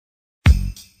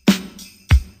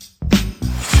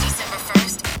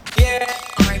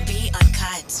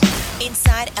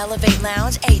Inside Elevate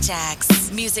Lounge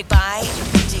Ajax. Music by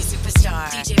DJ Superstar,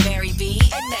 DJ Mary B,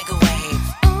 and Mega Wave.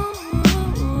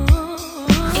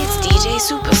 It's DJ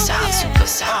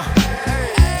Superstar,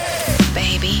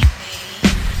 baby.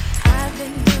 I've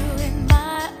been doing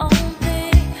my own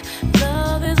thing.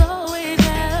 Love is always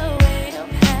a way of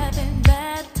having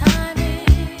bad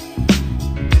timing.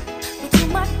 But to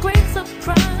my great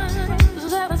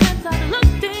surprise, ever since I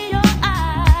looked in your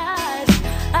eyes,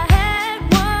 I had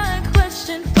one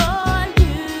question for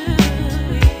you.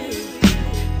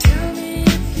 Tell me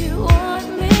if you want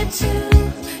me to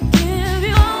give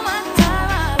you all my time.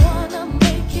 I wanna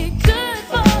make it good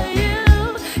for you.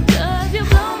 'Cause you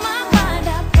blow my mind.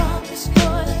 I promise you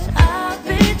that I'll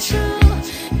be true.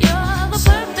 You're the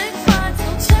perfect find. So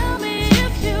tell me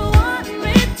if you want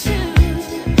me to.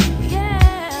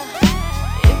 Yeah.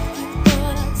 If you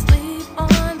thought I'd sleep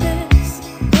on this,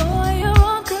 boy, you're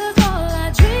wrong. 'Cause all I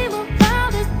dream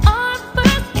about is our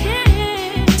first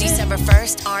kiss. December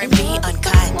 1st, R&B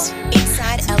Uncut.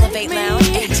 Inside Elevate Lounge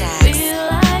Ajax. Feel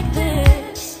like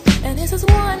this, and this is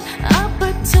one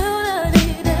opportunity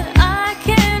that I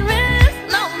can't miss.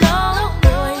 No, no,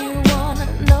 boy, you wanna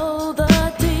know the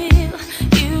deal.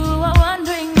 You are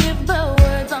wondering if the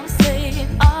words I'm saying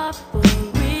are for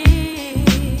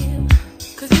real.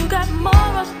 'Cause you got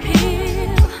more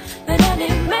appeal than any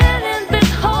man in this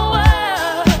whole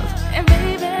world. And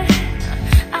baby,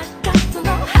 I got to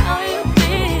know how you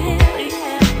feel,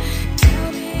 yeah. Tell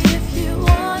me if you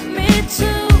want me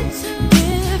to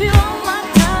give you all my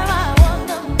time. I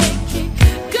wanna make it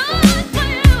good for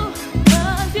you.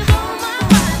 'Cause you blow my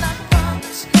mind. I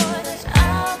promise you that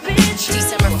I'll be true.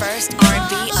 December 1st,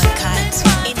 R&B Uncut.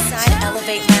 Inside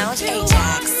Elevate Lounge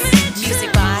Ajax.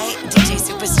 Music by DJ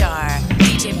Superstar,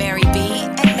 DJ Mary B,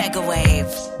 and Mega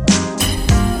Wave.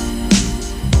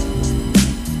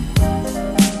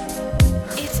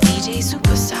 It's DJ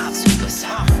Superstar,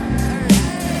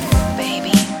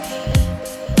 baby.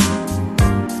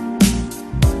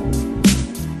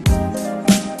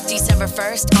 December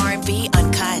 1st, R&B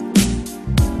Uncut.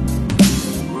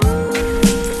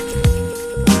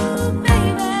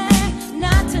 Baby,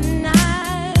 not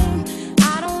tonight.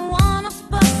 I don't wanna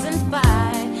fuss and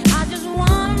fight. I just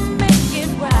wanna make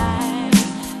it right.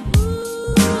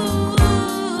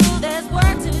 Ooh, there's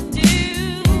work to do.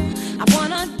 I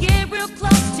wanna get real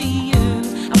close to you.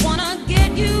 I wanna get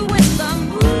you in the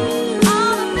mood.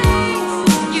 All the things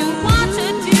you want to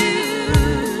do.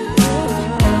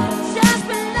 Just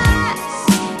relax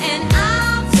and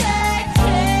I'll take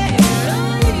care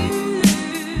of you.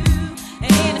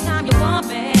 Anytime you want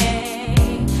me,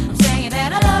 I'm saying that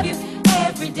I love you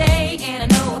every day, and I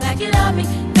know that you love me,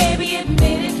 baby,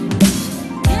 admit it.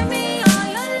 Give me all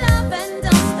your love and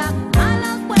don't stop. My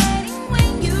love waiting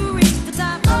when you reach the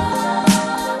top.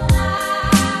 All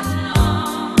night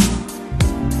long.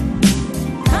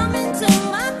 Come into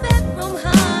my bedroom,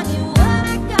 honey. What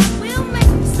I got will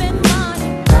make you spend money.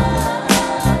 All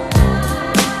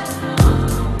night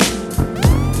long.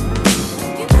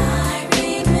 Can I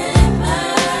remember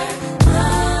the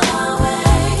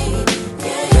way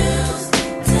you used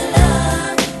to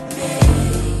love me?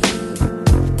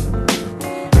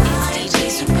 It's DJ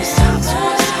Superstar,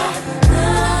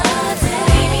 The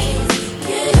days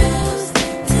you used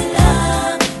to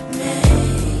love me.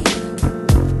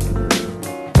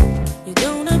 You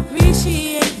don't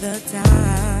appreciate the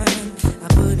time I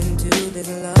put into this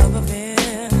love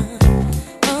affair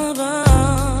of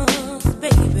us,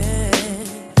 baby.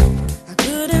 I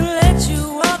couldn't let you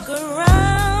walk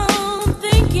around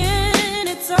thinking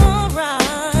it's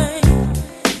alright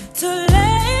to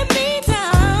let me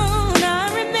down. I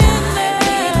remember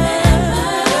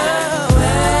the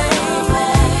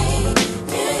way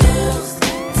you used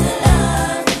to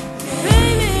love me.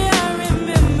 Baby, I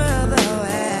remember the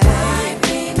way.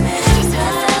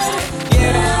 Inside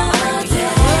Elevate Lounge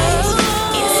Ajax.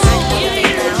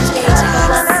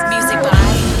 Music by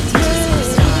DJ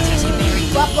Superstar, DJ Mary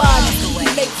B, Bye-bye, and Mega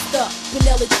Wave. laced up,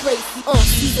 Vanilla Tracy,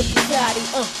 Caesar Piccati,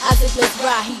 Isaac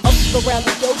Mizrahi, up around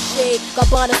the Dolce,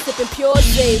 Gabbana sipping pure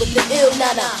J with the ill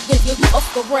nana, you up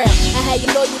around. I had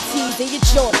your loyalties and your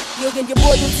joint, yielding your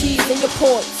royalties and your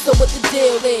points. So what the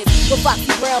deal is? With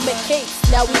Foxy Brown met cakes,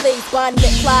 now we lays Bonnie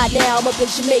and Clyde. Now I'm up in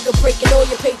Jamaica breaking all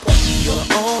your paper. You're the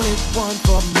only one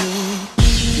for me.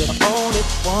 You're the only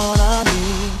one I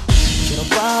need. Can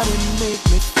nobody make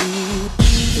me feel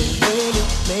the way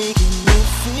you're making me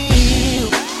feel?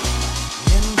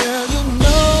 And girl, you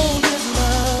know this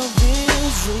love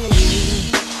is real.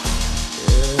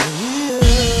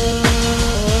 Yeah.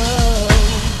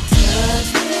 Touch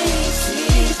me,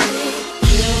 seize me,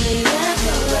 feel me and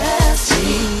caress me.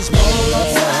 Tease me, hold on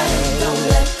tight, don't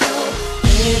let go.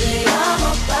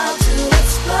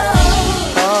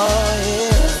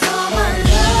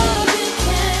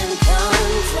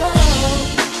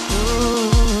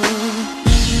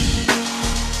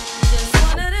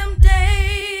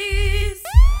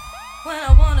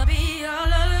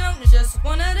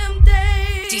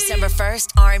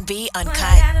 first R&B Uncut. But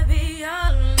I gotta be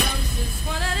all alone, just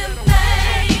one of them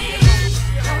things.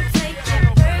 Don't take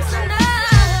it personal.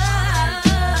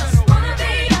 Just wanna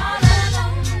be all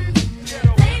alone.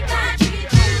 Think I treat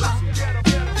you wrong.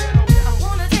 I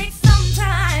wanna take some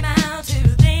time out to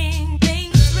think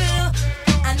things through.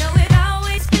 I know it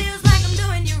always feels like I'm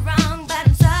doing you wrong, but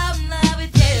I'm so in love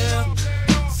with you.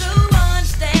 So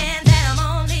understand that I'm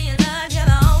only in love, you're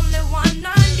the only one I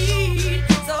need.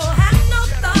 So have no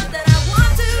thought that I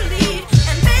want to leave,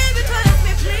 and baby trust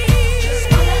me please.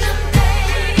 One of them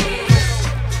days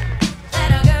that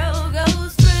a girl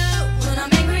goes through when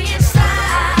I'm angry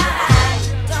inside.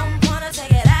 Don't wanna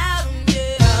take it out on you.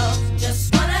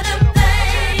 Just one of them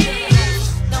things.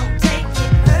 Don't take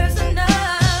it personal.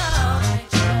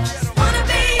 Just wanna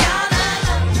be all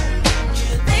alone.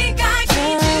 You think I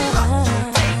treat you wrong,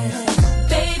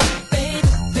 baby, baby,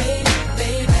 baby,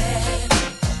 baby.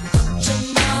 You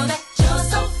know that you're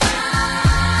so fine,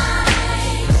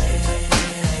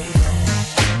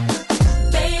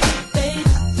 baby, baby,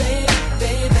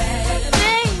 baby,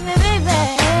 baby,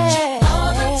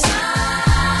 all the time.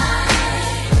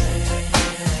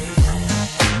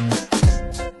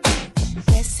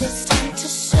 Guess it's time to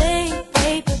say,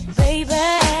 baby, baby,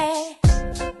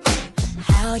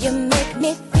 how you make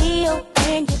me feel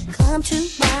when you come to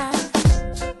mind.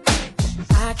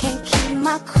 I can't keep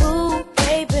my cool,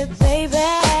 baby, baby.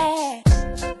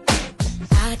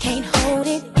 I can't hold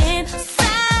it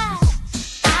inside.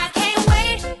 I can't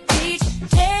wait each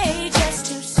day just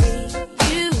to see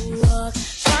you walk.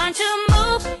 Trying to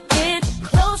move it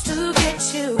close to get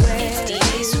you where DJ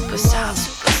Superstar.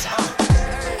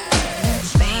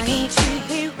 Baby, to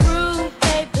be rude,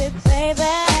 baby,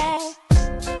 baby.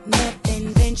 Nothing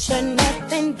venture,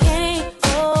 nothing gain.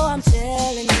 Oh, I'm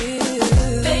telling you,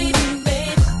 baby,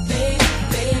 baby, baby,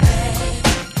 baby.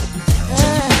 You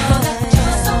know that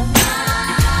you're so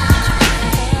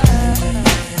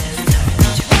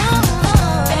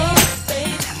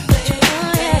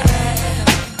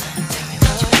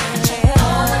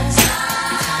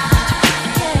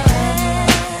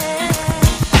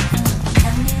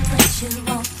Tell me what you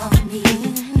want from me.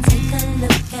 Take a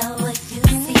look at what you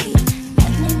see.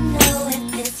 Let me know if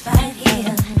it's right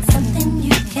here. Something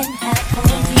you can have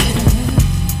for you.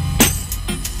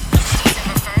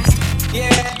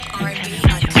 R&B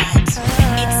Uncut.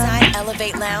 Inside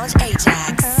Elevate Lounge,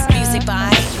 Ajax. Music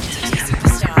by DJ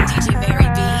Superstar, DJ Mary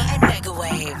B, and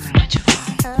Megawave.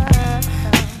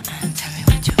 Tell me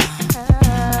what you want.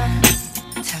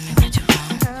 Tell me what you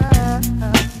want.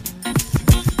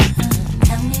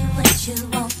 Tell me what you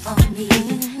want from me.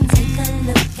 Take a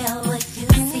look at what you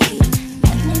see.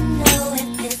 Let me know if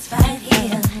it's right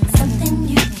here. Something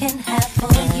you can have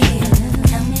for you.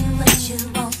 Tell me what you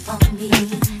want from me.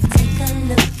 Take a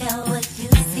look at what you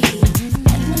see.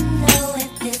 Let me know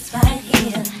if it's right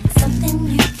here. Something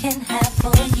you can have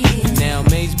for you. Now,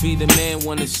 Mace be the man,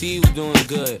 wanna see you doing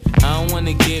good. I don't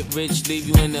wanna get rich, leave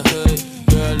you in the hood.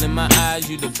 Girl, in my eyes,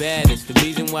 you the baddest. The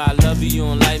reason why I love you, you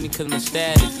don't like me cause my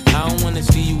status. I don't wanna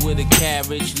see you with a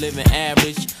carriage, living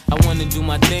average. I wanna do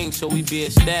my thing so we be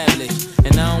established.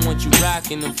 And I don't want you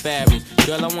rocking them fabrics.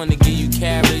 Girl, I wanna give you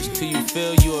carriage till you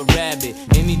feel you a rabbit.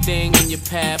 Anything in your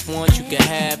path, want you can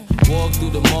have. Walk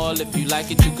through the mall, if you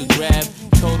like it, you could grab.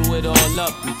 Total it all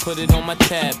up and put it on my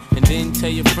tab. And then tell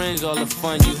your friends all the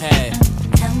fun you had.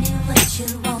 Tell me what you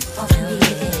want from me.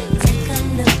 Take a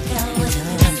look at what you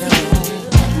see.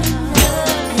 Let me know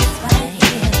if it's right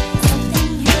here. Something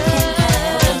you can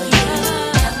have for you.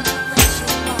 Tell me what you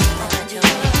want from me.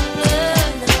 Take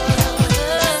a look at what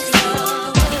you see.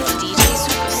 DJ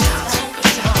Superstar.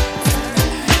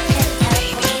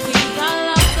 We got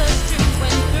off the street,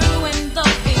 went through and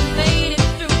thought we made it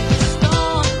through the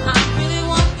storm. I really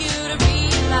want you to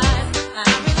realize, I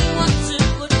really want to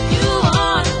put you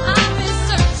on. I've been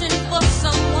searching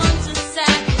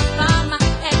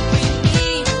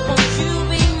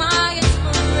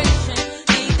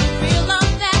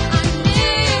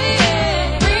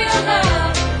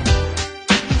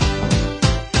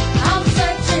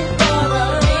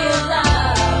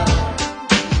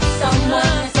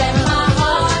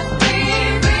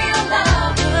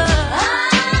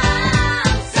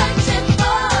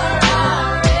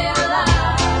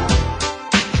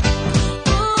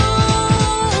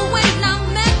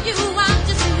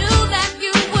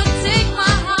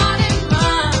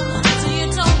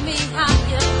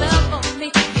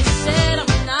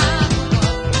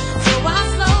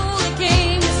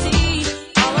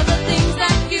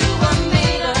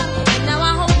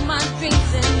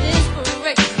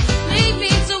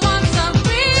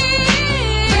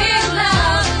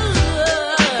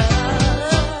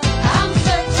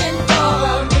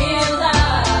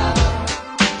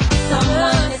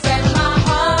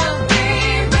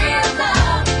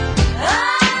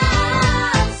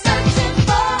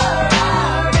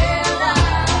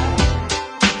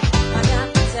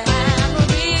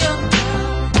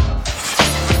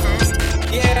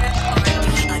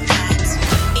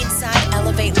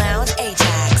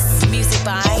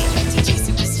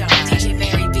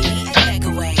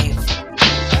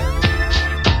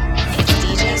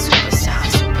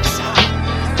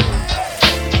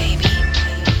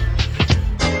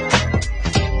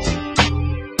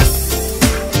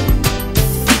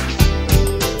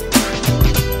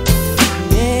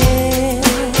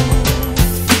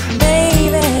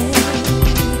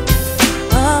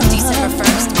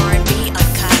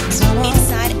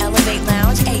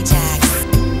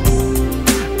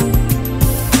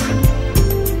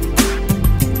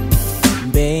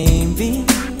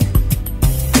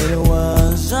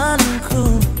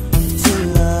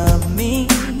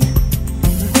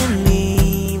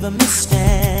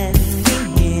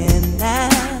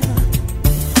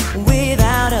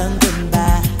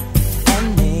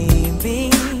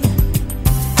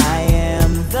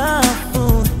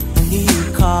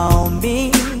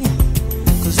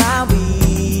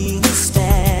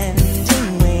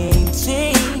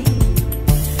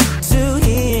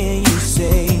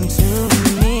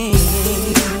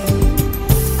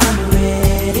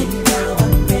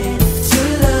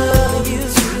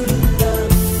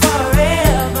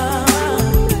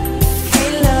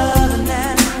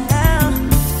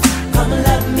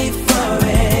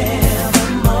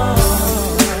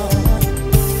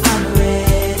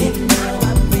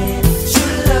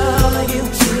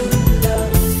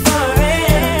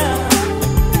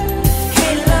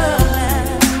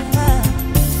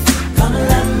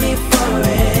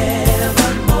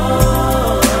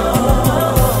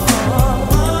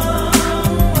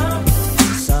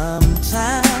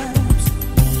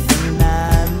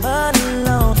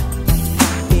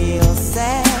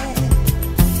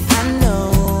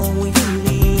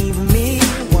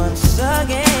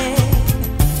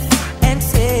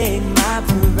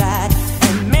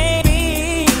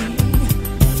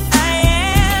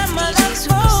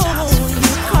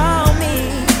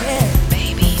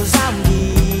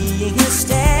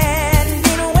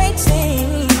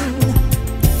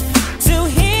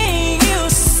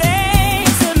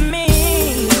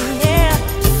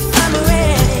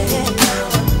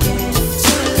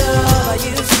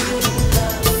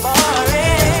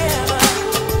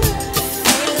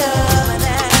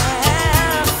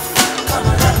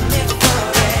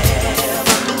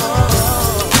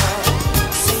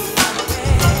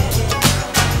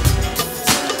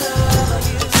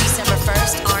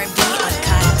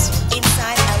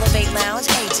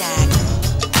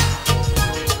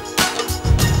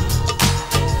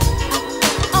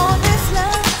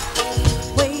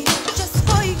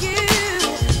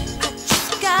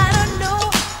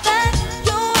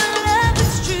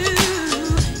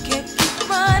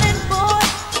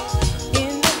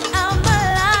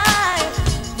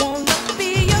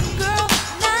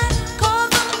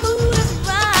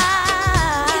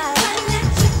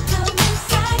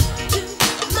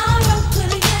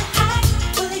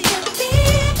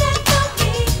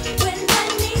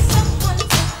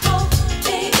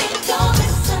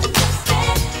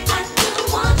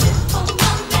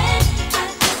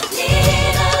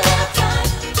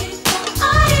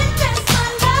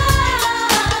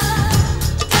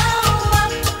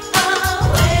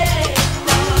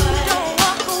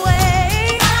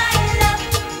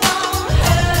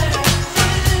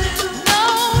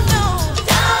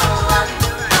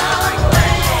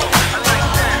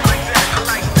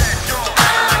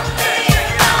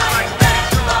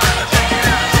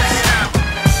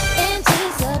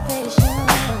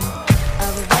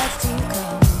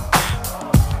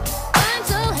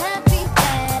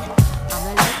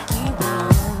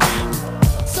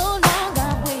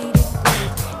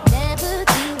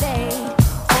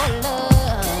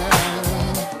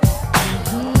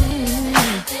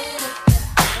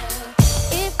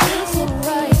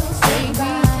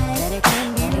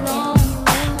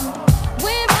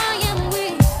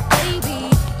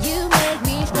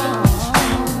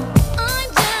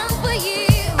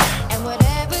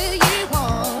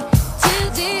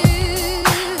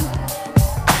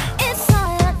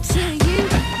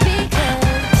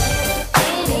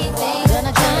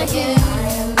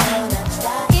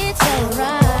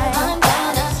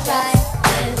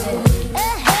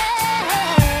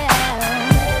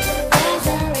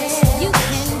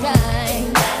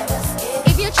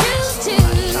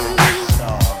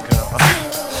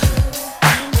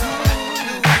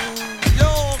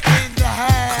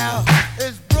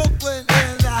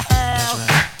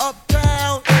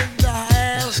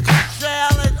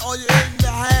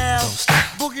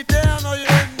Boogie down, are you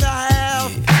in the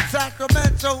house?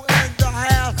 Sacramento in the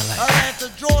house. Atlanta,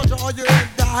 Georgia, are you in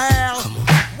the house?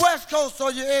 West Coast,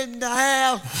 are you in the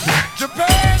house?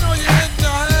 Japan, are you in the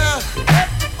house?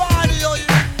 Everybody, are you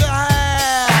in the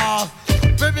house?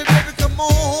 Baby, baby, come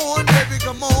on, baby,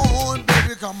 come on,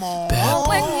 baby, come on.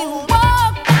 When you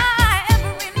walk by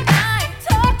every night,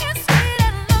 talking sweet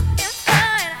and looking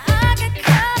fine, I get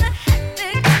kinda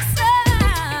hectic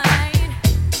inside.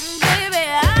 Baby,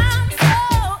 I'm so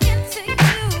into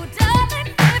you, darling.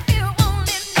 If you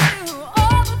only knew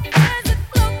all the things that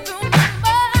flow through my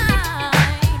mind,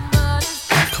 but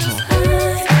it's just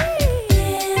us.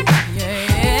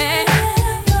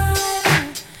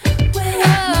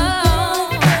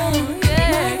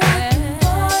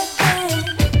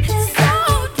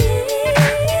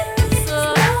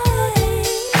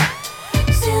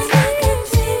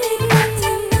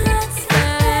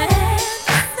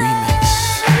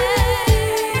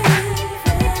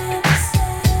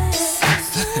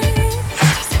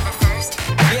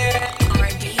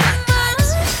 R&B Uncut.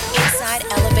 Inside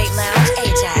Elevate Lounge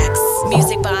Ajax.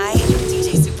 Music by DJ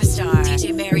Superstar,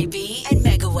 DJ Mary B, and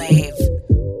Megawave.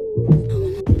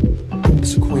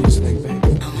 It's a Queens thing,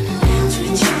 baby.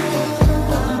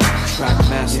 Track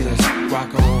masters,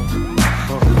 rock on.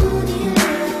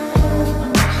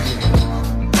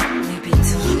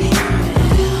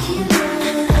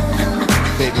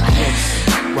 Baby, Prince,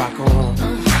 rock on.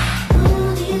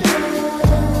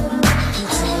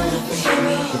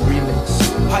 The remix.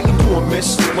 How you doing, miss?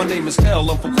 My name is L,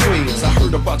 I'm from Queens. I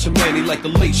heard about your man, he like the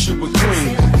late sugar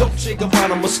cream. Dolce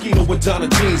Gabbana mosquito with Donna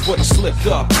jeans, but he slipped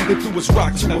up and threw his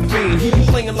rock to a fiend. He be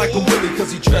playing like a willy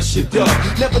cause he dressed shit up,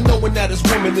 never knowing that his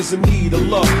woman is in need of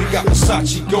love. He got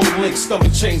Versace, gold link,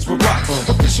 stomach chains with rocks.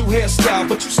 Official hairstyle,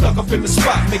 but you stuck up in the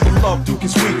spot, making love Duke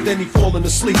is weak, then he falling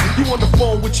asleep. You on the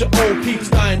phone with your own peeps,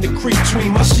 dying to creep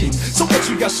between my sheets. So what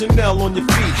you got Chanel on your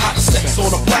feet? Hot sex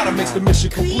on a platter makes the mission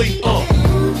complete. I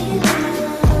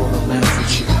wanna laugh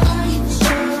with you.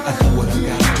 I do what I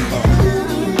gotta do.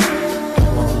 I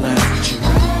wanna laugh with you. I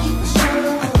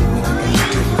do what I gotta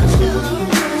do.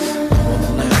 I wanna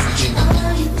laugh with you.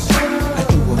 I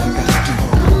do what I gotta do.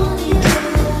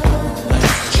 I wanna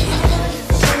laugh with you.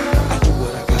 I do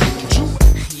what I gotta do.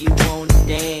 You wanna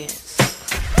dance?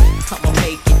 I'ma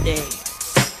make you dance.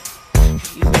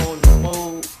 You wanna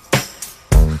move?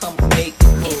 I'ma make you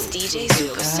move. It's DJ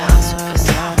Superstar,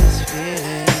 Superstar.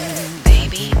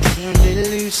 Baby.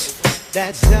 Loose,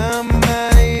 that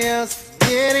somebody else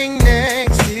getting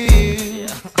next to you.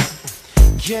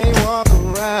 Can't walk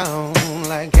around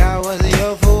like I was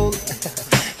your fool.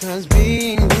 Cause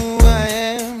being who I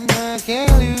am, I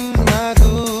can't lose my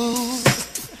cool.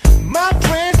 My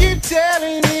friend keep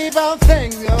telling me about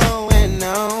things going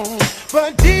on,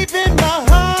 but deep in my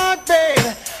heart,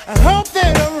 baby, I hope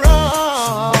that I'm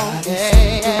wrong.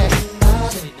 Yeah.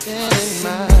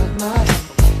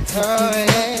 Oh,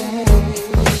 yeah.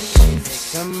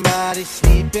 Somebody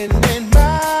sleeping in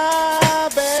my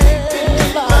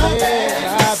bed, my bed,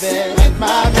 my bed,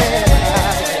 my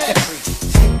bed.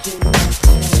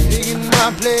 Taking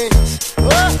my place.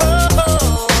 Oh, oh,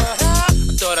 oh. I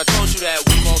thought I told you that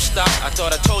we won't stop. I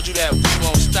thought I told you that we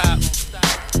won't stop.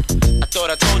 I thought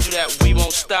I told you that we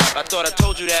won't stop. I thought I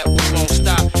told you that we won't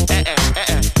stop.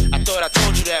 I thought I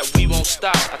told you that we won't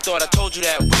stop. I thought I told you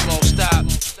that we won't stop.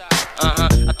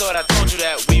 I thought I told you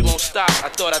that we won't stop. I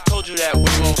thought I told you that we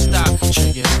won't stop.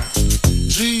 Check it out.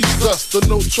 Jesus, the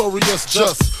notorious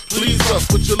just. Please us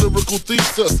with your lyrical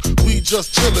thesis. We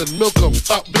just chillin', milk 'em,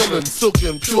 top billin',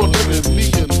 silkin', pure linen,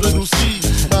 me and little C's,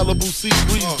 Malibu sea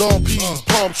breeze, dawn peas,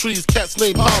 palm trees, cats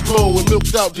named Pablo and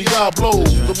milked out Diablo.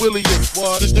 The williest,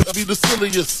 this to be the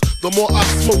silliest. The more I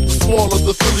smoke, the smaller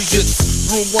the Philly gets.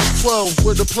 Room 112,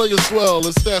 where the players dwell,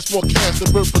 and stash more cash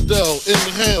than Bert Fidel.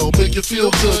 Inhale, make you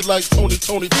feel good like Tony.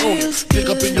 Pick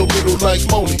up in your middle like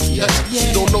Moni. Yeah.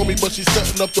 She don't know me, but she's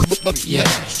setting up the money. Yeah.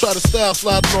 Try to style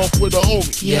sliding off with a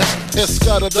homie. Yeah.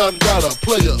 Escada done got a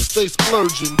player, stay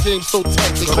splurging. Game so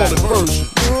tight, they call it version.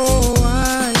 Oh,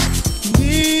 I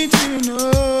need to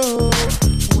know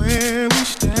where we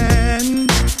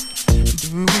stand.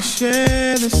 Do we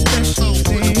share the special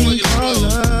thing called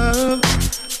love?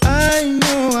 I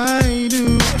know I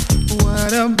do.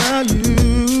 What about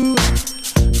you?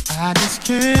 I just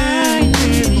can't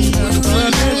get enough of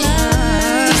it.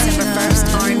 December 1st,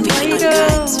 R&B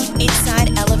Uncut. Inside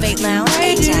Elevate Lounge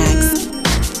Ajax.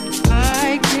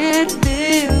 I can't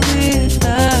live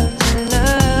without your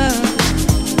love.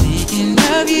 Thinking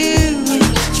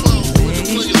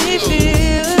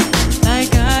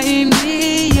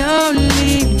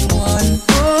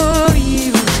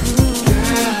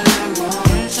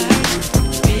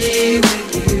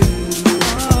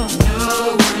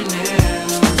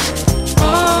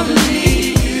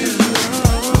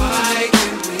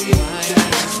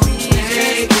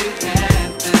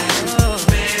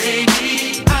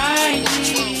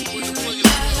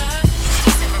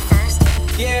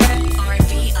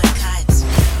R&B Uncut.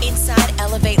 Inside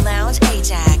Elevate Lounge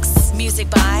Ajax. Music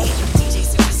by DJ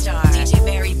Superstar, DJ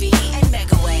Mary B, and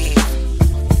Megawave.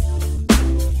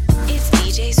 It's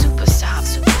DJ Superstar,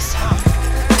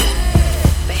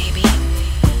 baby.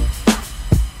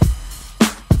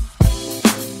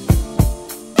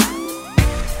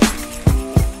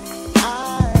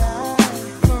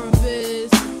 Firm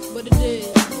biz, what it is,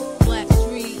 Black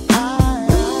Street.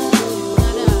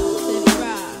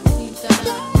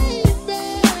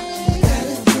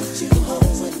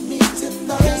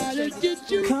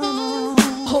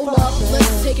 Hold up,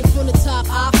 let's take it from the top.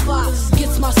 I Fox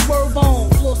gets my swerve on,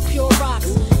 floors pure rocks.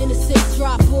 In the six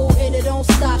drop pool, and it don't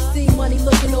stop. See money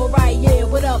looking alright, yeah.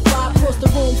 What up, Bob? Across the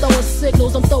room, throwing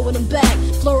signals, I'm throwing them back.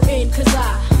 Flirting, cause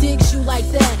I digs you like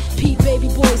that. Pete baby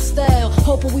boy style,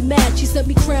 hoping we match. She sent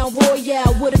me Crown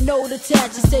Royale with a note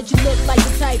attached. She said you look like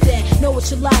the type that know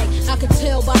what you like. I could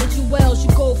tell by the jewels,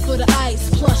 you go for the ice.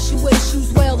 Plus, you wear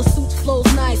shoes well, the suit flows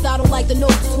nice. I don't like the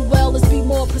notes too well, let's be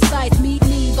more precise. Meet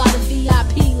me by the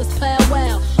VIP, let's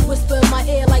powwow. Whisper in my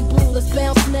ear like blue, let's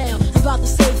bounce now. I'm about to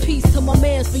say peace to my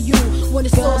mans for you. When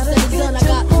it's all said and done, I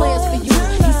got plans for you.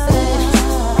 He said,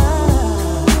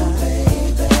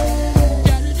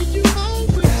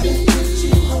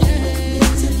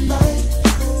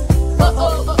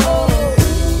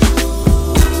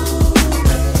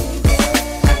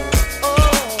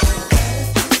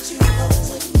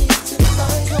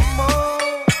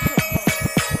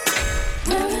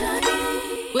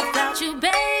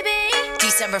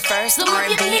 December 1st,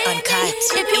 R&B Uncut.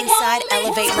 Inside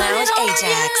Elevate Lounge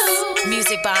Ajax.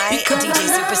 Music by DJ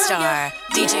Superstar,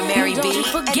 DJ Mary B,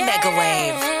 and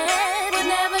Megawave.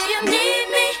 Whenever you need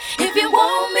me, if you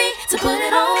want me to put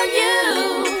it on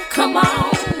you, come on.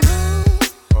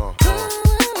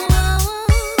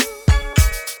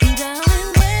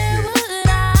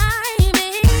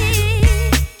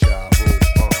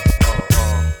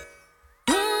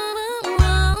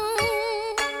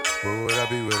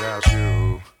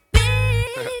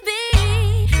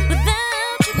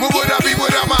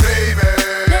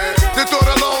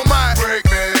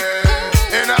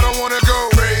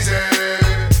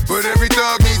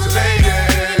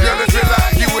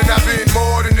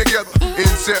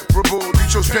 Inseparable, you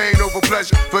chose pain over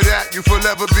pleasure. For that, you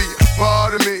forever be a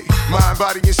part of me. Mind,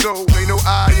 body, and soul, ain't no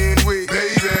I in we.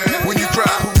 Baby, when you cry,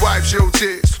 who wipes your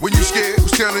tears? When you scared,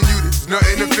 who's telling you there's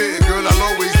nothing to fear? Girl, I'll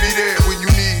always be there when you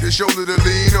need a shoulder to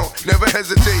lean on. Never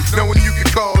hesitate, knowing you can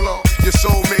call on your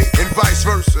soulmate and vice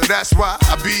versa. That's why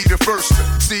I be the first to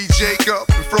see Jacob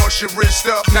and frost your wrist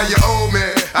up. Now you're old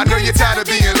man, I know you're tired of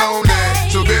being lonely.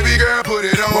 So baby girl, put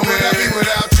it on. What would I be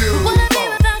without you?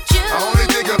 I only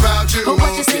think about you. But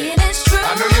what you're saying is true.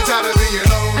 I know you're tired of being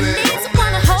lonely. I need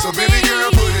someone to hold so baby girl,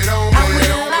 put it on. I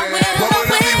will. What would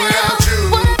I be without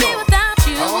you?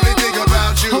 I only think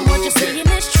about you. But what you're saying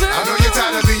is true. I know you're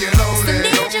tired of being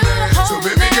lonely. So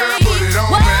baby girl, put it on.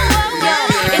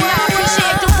 And I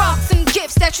appreciate the rocks and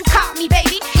gifts that you caught me,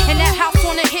 baby. And that house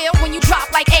on the hill when you drop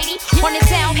like 80. On the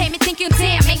down payment thinking,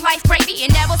 damn, ain't life gravy.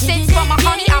 And ever since from my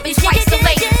honey, I've been twice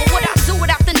elated. But what I do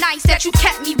without the nights that you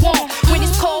kept me warm. When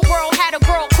it's cold world had a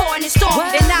girl caught in the storm.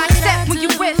 And I accept when you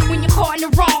whiff, when you're caught in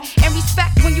the wrong. And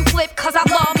respect when you flip, cause our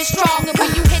love is strong. And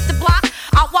when you hit the block,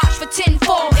 I watch for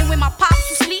 10-4. And when my pops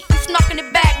was asleep, you snuck in the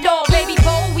back door. Baby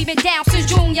boy, we been down since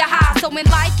junior high. So when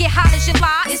life get hot as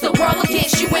July, it's the world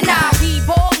against you and I. We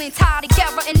ballin', tied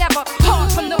together and never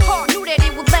hard from the heart. Knew that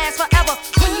it would last forever.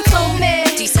 When you told me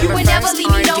December you would never leave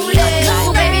me lonely.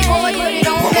 So baby boy, put it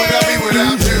on me. What would I be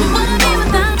without you?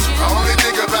 I only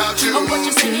think about you. But what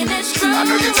you're saying is true. I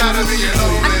know you're tired of being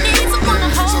lonely. I need someone to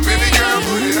hold So baby me. girl,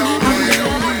 put it on.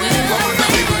 What would I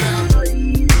be without you?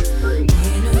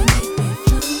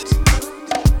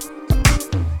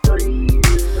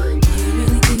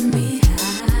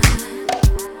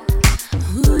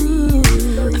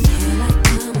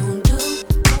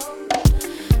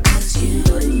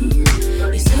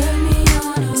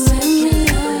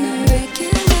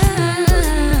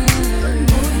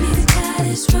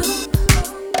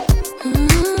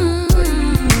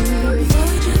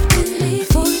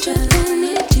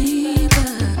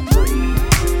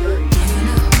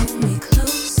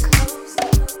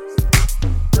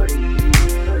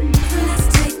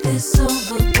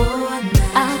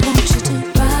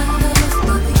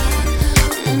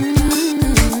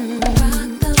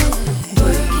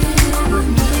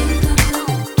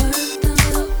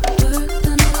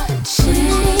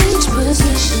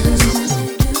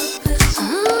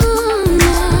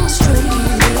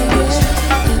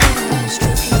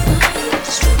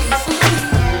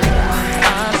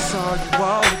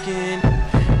 walking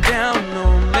down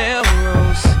on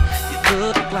Melrose. You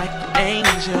look like an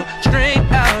angel. angel, straight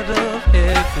out of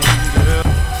heaven, girl.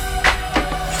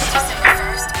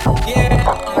 Yeah.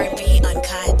 R&B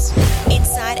Uncut.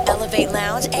 Inside Elevate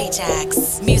Lounge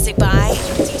Ajax. Music by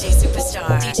DJ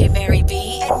Superstar, DJ Mary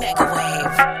B, and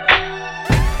Megawave.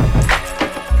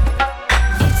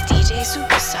 It's DJ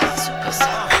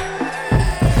Superstar,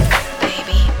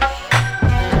 baby.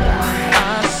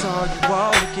 I saw you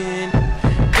walking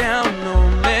down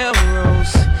on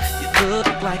Melrose. You look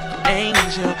like an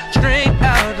angel, straight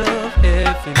out of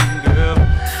heaven, girl.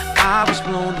 I was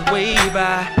blown away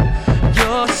by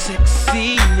your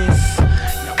sexiness.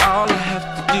 Now all I have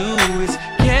to do is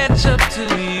catch up to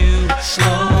you.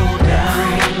 Slow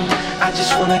down, I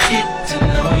just wanna get to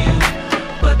know you.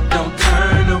 But don't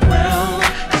turn around,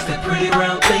 'cause that pretty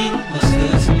round thing looks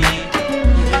good to me.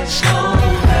 Slow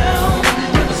down,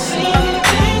 never seen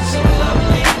anything so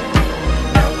lovely.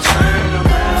 Now turn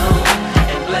around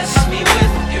and bless me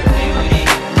with your beauty,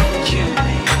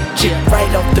 cutie. Yeah,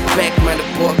 right off the back, man, the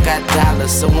boy got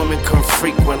dollars, so women come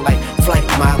frequent like flight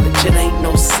mileage. It ain't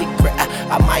no secret.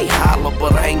 I might holler,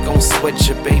 but I ain't gon' sweat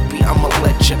you, baby. I'ma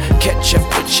let you catch up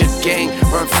with your gang.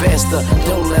 Run faster,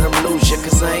 don't let them lose you,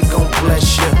 'cause I ain't gon'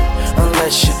 bless you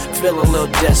unless you feel a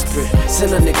little desperate.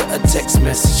 Send a nigga a text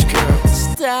message, girl.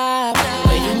 Stop,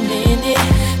 wait a minute.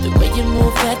 The way you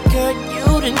move that girl, you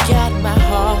done got my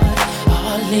heart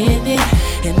all in it.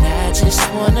 And I just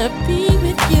wanna be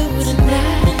with you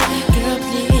tonight. Girl,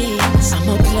 please, I'm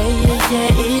a player,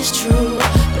 yeah, it's true,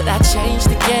 but I changed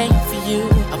the game for you.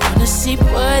 I wanna see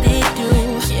what it do.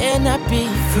 Can I be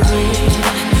free?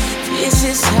 This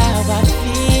is how I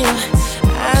feel.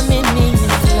 I'm in need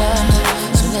of love,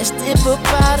 so let's dip up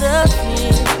out of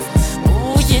here.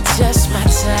 Ooh, you're just my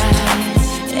type.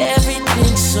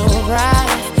 Everything's so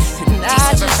right, and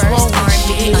I just want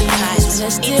R&B Uncut. so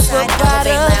let's dip Inside up out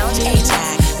Elevate of Lounge here.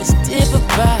 Ajax. Let's dip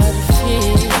up out of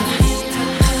here.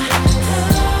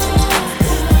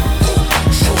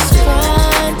 It's fun too, but I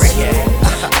want you. It's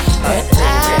fun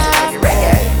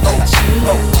too,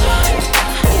 but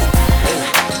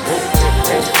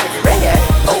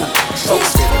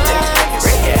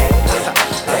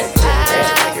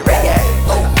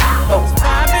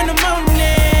Five in the morning,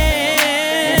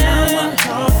 and I'm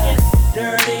talking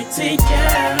dirty to you.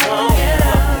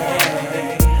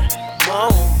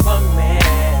 Won't for me,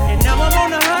 and now I'm on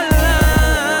the hotline.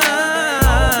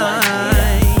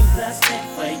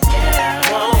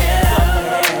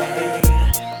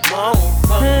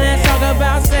 Let's talk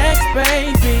about sex,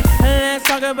 baby. Let's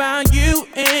talk about you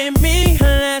and me.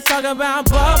 Let's talk about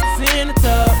bubbles in the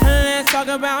tub. Let's talk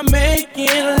about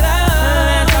making love.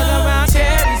 Let's talk about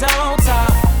cherries on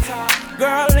top.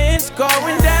 Girl, it's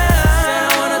going down.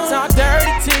 I wanna talk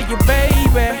dirty to you,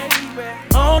 baby.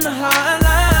 On the hotline.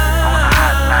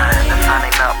 The sun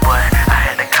ain't up, but I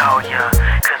had to call ya,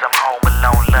 'cause I'm home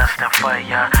alone, lusting for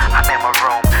ya. I'm in my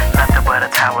room, nothing but a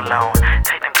towel on.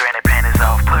 Take them granny panties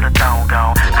off, put a thong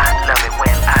on. I love it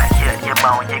when I hear you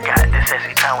moan. You got this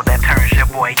sexy tone that turns your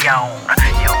boy on.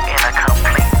 You in a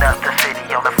complete nother city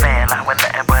on the fan line with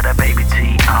nothing but a baby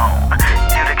T on.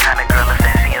 You the kind of girl that's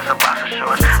sexy in some boxer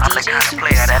shorts. I'm the kind of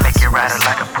player that make you ride it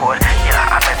like a port.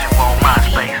 Yeah, I met you on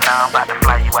MySpace. Now I'm about to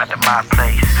fly you out to my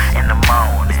place in the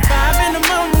morning. 5 in the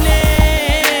morning,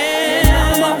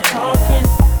 and I'm talking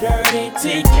dirty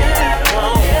to you.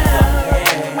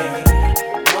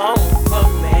 Won't for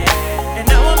me, and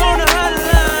now I'm on the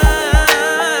hotline.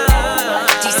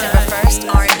 December 1st,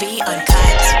 R&B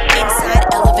Uncut. Inside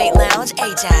Elevate Lounge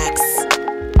Ajax.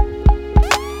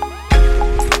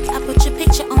 I put your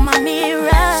picture on my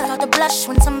mirror. Start to blush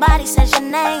when somebody says your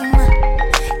name.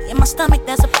 In my stomach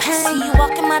there's a pain. See you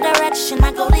walk in my direction,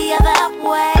 I go the other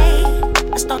way.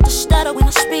 I start to stutter when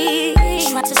I speak.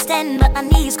 Try to stand but my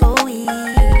knees go weak.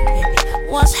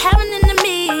 What's happening to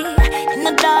me? In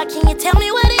the dark, can you tell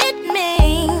me what it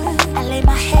means? I lay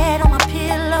my head on my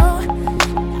pillow,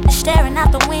 staring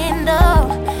out the window,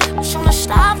 wish on a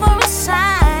star for a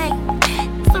sign.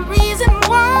 It's the reason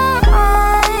why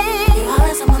you're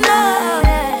always on my mind.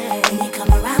 When you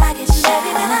come around, I get shy.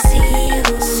 Baby, when I see you,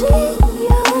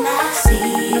 when I see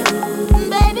you,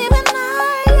 baby, when I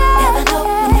never know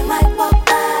when you might walk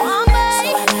by, so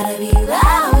I gotta be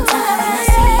right on time. When I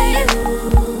see you,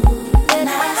 when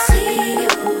I see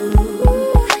you,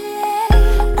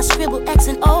 I scribble X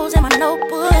and O's in my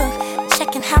notebook,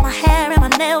 checking how my hair and my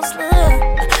nails look.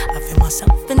 I feel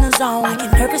myself in the zone. I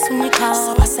get nervous when you call,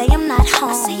 so I say I'm not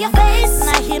home. I see your face and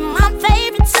I hear my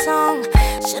favorite song.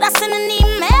 Should I send an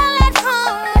email at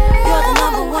home? You're the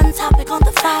number one topic on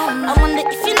the phone. I wonder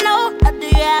if you know, or do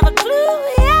you have a clue?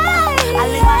 Yeah. I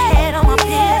lay my head on my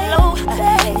pillow.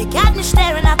 You got me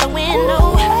staring out the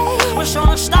window. Wish on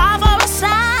a star for a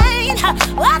sign.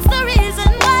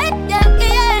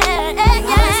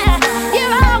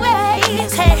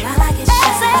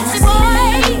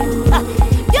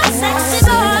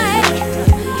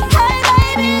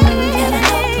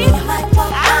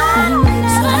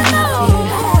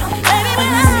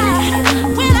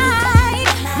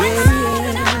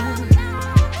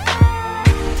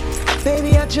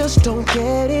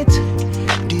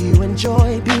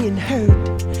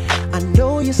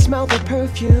 about the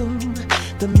perfume,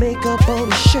 the makeup on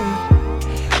his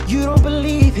shirt. You don't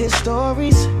believe his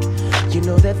stories. You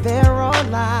know that there are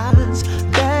lies.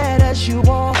 Bad as you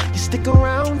are, you stick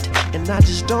around, and I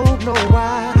just don't know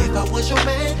why. If I was your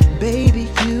man, baby,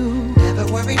 you never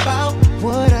worry about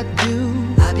what I do.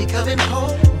 I be coming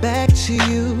home back to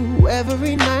you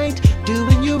every night,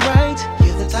 doing you right.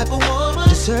 You're the type of woman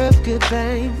deserve good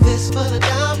fame. Fist full of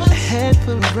diamonds, a head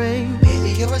full of rain.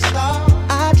 Baby, you're a star.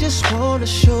 I just wanna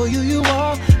show you you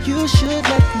are. You should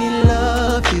let me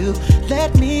love you.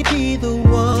 Let me be the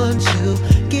one to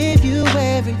give you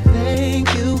everything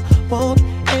you want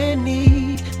and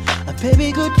need. A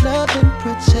baby, good love and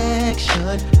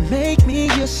protection. Make me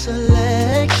your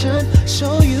selection.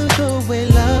 Show you the way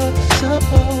love's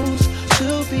supposed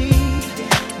to be.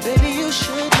 Baby, you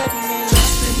should let me love.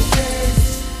 Just in case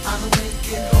I don't make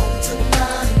it home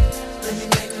tonight, let me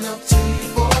make love to you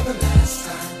for the last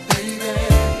time, baby.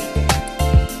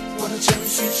 Wanna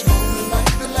cherish each moment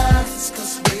like the last,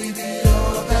 'cause baby, you're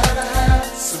all that I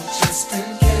have. So just in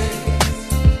case,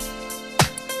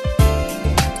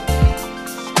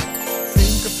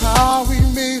 think of how we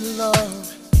made love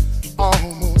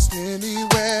almost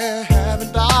anywhere.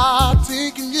 Haven't I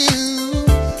taken you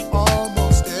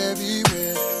almost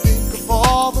everywhere? Think of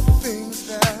all the things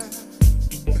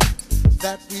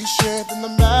that we shared, and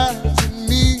imagine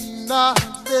me not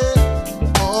there.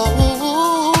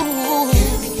 Oh,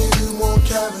 giving you more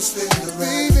carrots than the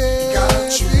baby.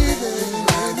 Got you, baby,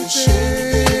 anything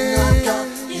I got,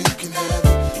 you can have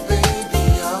it, baby.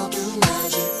 I'll do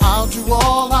magic. I'll do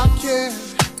all I can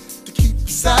to keep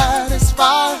you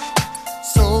satisfied.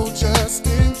 So just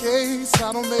in case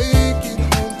I don't make it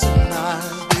home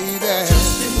tonight, baby.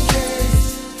 Just in case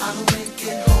I don't make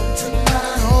it home tonight.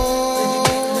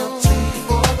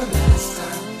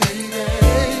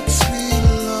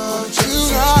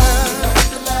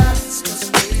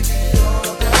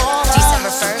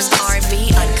 December 1st, R&B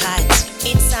Uncut.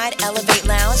 Inside Elevate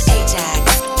Lounge, Ajax.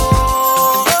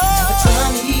 Never try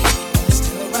me,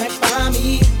 still right by me.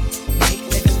 Make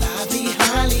living lively,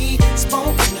 highly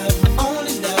spoken of. My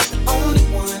only love, the only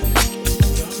one.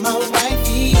 You're my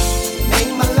wifey.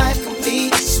 Make my life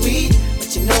complete, sweet. But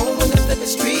you know when the flip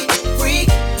is street freak,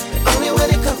 but only when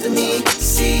it comes to me.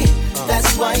 See,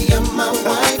 that's why you're my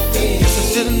wifey. Guess I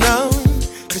should've known,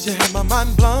 'cause you had my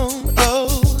mind blown.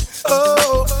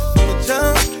 Oh, you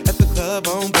jump at the club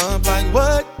on bump like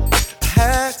what? I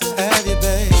had to have you,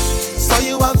 babe. Saw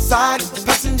you outside, the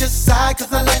passenger side,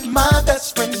 'cause I let my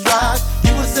best friend drive.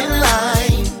 You was in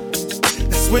line.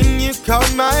 That's when you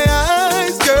caught my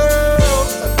eyes, girl.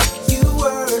 You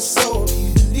were so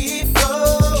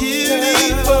beautiful.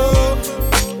 Beautiful.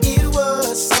 It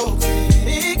was so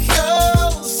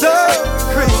critical. So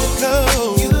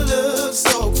critical. You look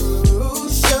so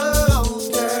crucial,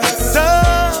 girl.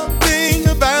 Something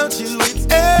about you, it's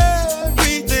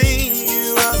everything.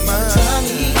 You are mine.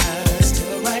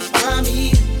 Still right by me.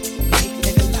 Make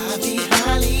living lively,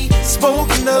 highly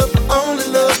Spoken of, only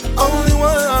love, only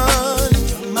one.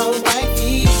 You're my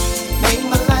wifey. Make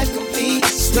my life complete,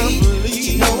 sweet. But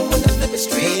you know when the flip is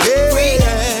street free,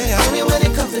 only when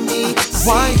it comes to me.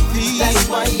 Wifey. That's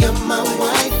why you're my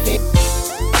wifey.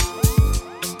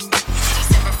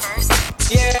 December 1st,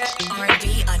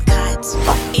 R&B Uncut.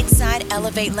 Inside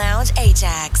Elevate Lounge,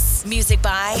 Ajax. Music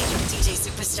by DJ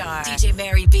Superstar, DJ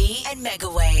Mary B, and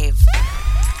Megawave.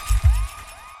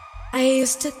 I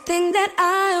used to think that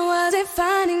I wasn't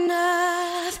fine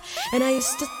enough, and I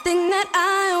used to think that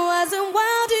I wasn't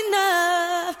wild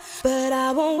enough. But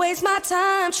I won't waste my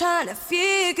time trying to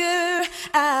figure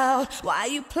out why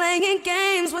you playing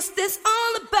games. What's this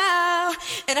all about?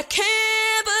 And I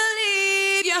can't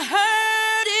believe you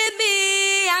hurting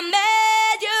me. I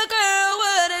met your girl,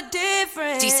 what a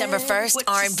difference. December 1st, What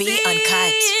you R&B see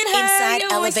Uncut. in her, Inside you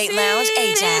ain't Elevate seen Lounge, in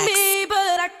Ajax. me,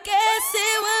 but I guess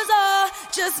it was all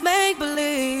just make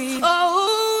believe.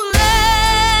 Oh, love,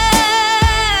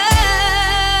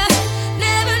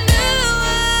 never knew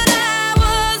what I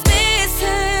was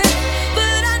missing,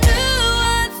 but I knew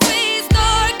once we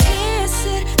start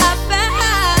kissing, I found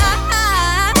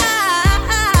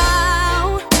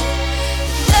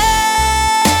love.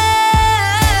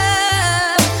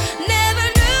 Never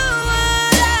knew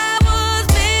what I was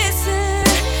missing,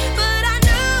 but I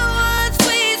knew once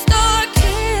we start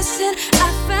kissing, I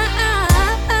found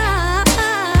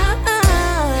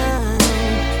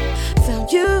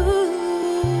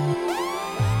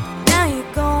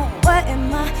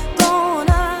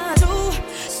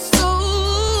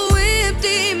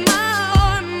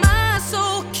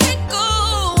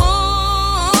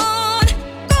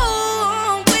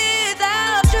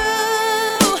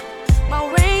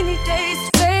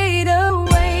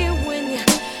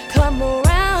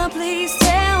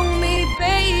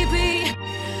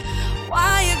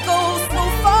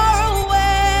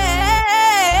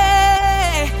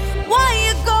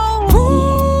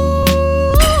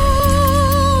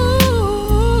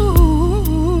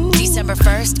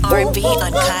first R&B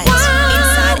Uncut.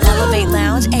 Inside Elevate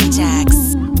Lounge,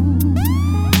 Ajax.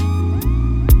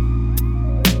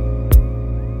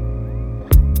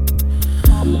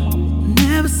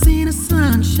 Never seen a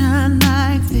sunshine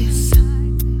like this.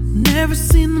 Never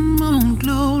seen the moon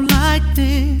glow like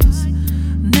this.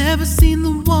 Never seen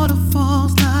the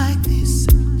waterfalls like this.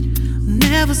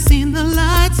 Never seen the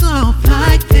lights off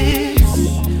like this.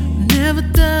 Never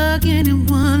dug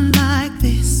anyone like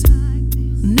this.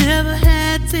 Never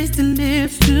had tasty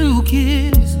lips to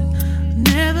kiss.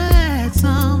 Never had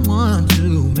someone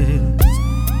to miss.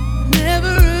 Never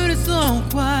heard a song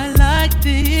quite like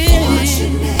this.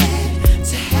 Fortunate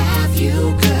to have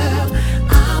you, girl.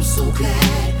 I'm so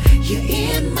glad you're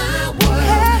in my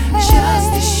world.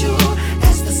 Just as sure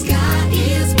as the sky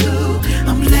is blue,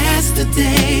 I'm blessed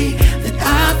today that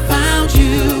I found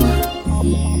you.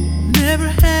 Never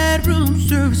had room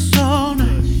service all night.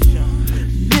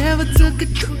 Never took a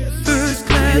trip first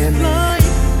class flight.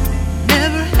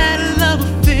 Never had a love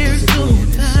affair so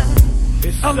tight.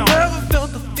 I've never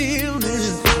felt the feeling.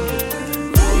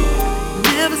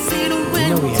 Never seen a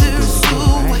winter so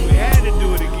white. We had to do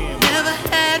it again. Never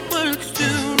had work to do.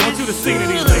 Want you to sing to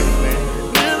these ladies, man.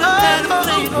 Never had a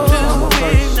plane to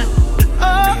win. I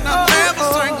never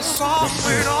sang a song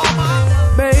with all my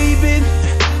Baby,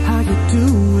 how you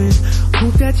doing?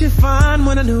 Hope that you're fine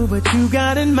when I know what you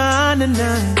got in mind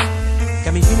tonight.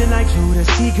 Got me feeling like Judas,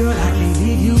 girl, I can't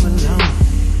leave you alone.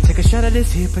 Take a shot of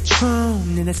this here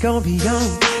Patron, and it's gonna be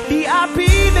on. VIP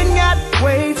then got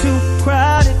way too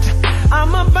crowded.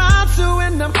 I'm about to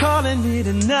and I'm calling it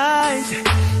a night.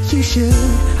 You should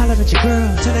holler at your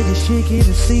girl, tell her you're shaking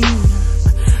the scene.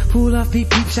 Pull off beep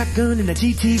beep shotgun in the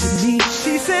GT with me.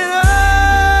 She said,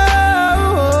 oh,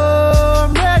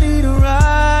 I'm ready to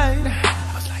ride.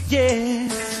 I was like, yeah,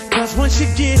 cause once you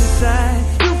get inside,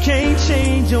 you can't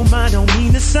change your mind. Don't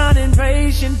mean to sound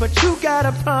impatient, but you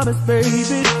gotta promise,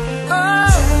 baby. Oh,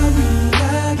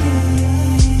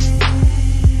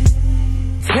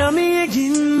 tell me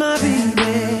again, my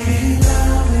baby.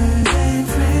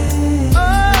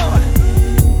 Oh,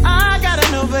 I gotta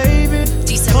know, baby.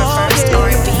 December 1st,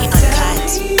 R&B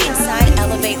Uncut. Inside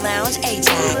Elevate Lounge,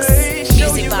 Ajax.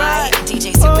 Music by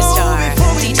DJ Superstar,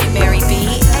 DJ Mary B,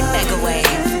 and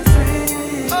Megawave.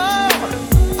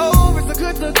 Oh, it's a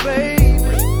good look,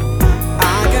 baby. I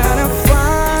gotta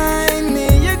find me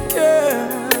a girl.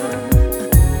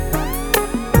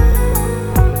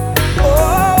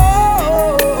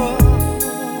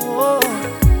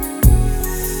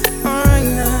 Right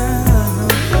now,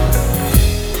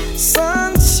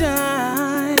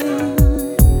 sunshine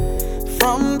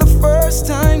from the first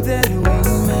time that we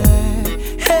met.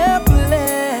 Helpless,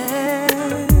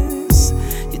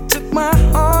 you took my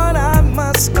heart, I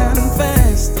must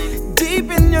confess.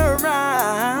 Deep in your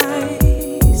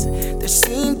eyes, there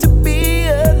seemed to be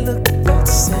a look that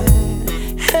said,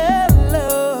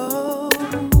 hello.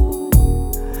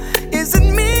 Is it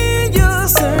me you're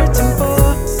searching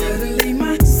for? Suddenly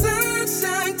my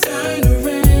sunshine turned to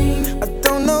rain. I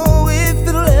don't know if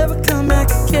it'll ever come back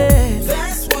again.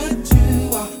 That's what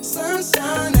you are,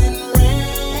 sunshine and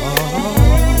rain.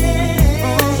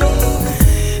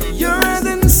 You're right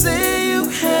and say you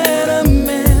had a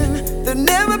man. There'll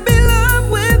never be love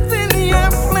within your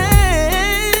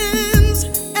plans,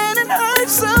 and it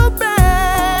hurts so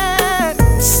bad.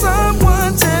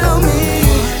 Someone tell me.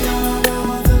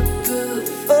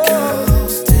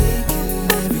 Girls taking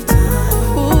every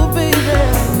time. Oh, baby.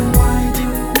 Why do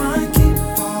I keep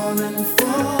falling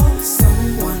for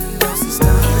someone else's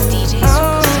time? It's DJ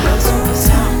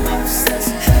Superstar.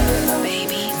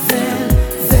 Baby. Then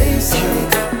they say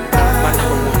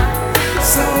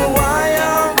so why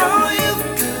are all you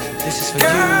good This is for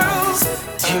girls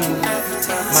you,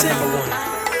 my number one.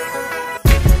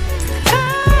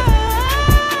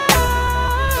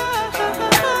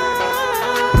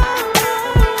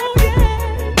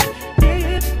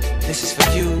 This is for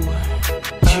you,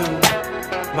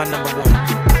 my number one.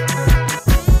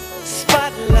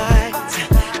 Spotlight,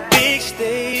 big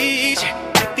stage,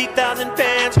 50,000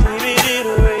 fans screaming it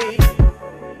away.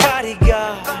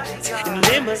 Bodyguards and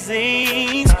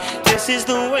limousines. This is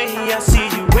the way I see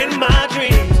you in my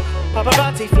dreams.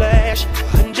 Paparazzi flash,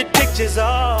 100 pictures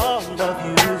all of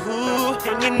you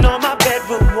hanging on my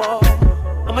bedroom wall.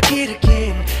 I'm a kid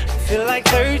again, I feel like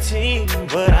 13,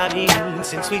 but I mean,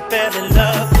 since we fell in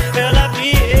love, girl, I've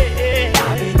been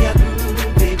your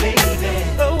groovy baby.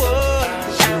 Oh,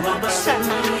 'cause you are my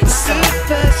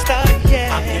superstar,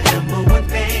 yeah. I'm your number one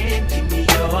fan, give me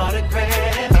your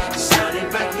autograph, sign it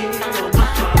right here on my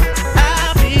heart.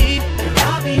 I'll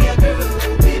be your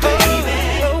groovy baby.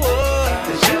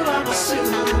 'Cause you are my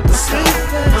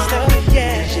superstar,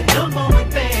 yeah.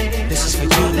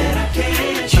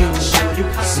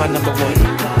 number one.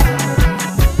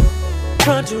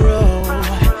 Front row,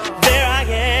 there I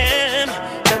am,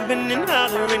 jumping and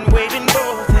hollering, waving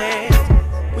both hands.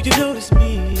 Will you notice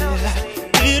me,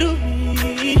 little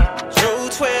me? Drove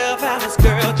 12 hours,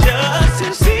 girl, just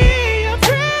to see your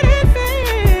pretty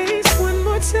face one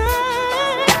more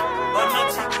time. On my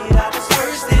ticket, I was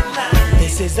first in line.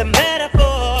 This is a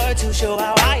metaphor to show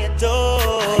how I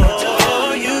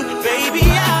adore you, baby.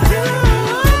 I do.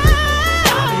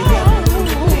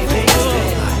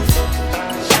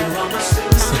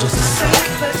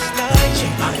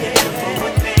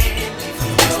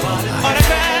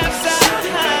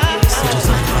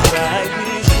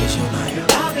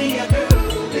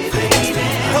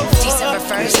 December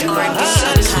 1st, R&B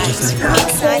Uncut.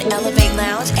 Inside Elevate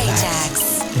Lounge,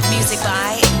 Ajax. Music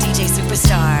by DJ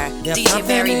Superstar, DJ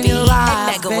Mary B,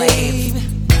 and Megawave.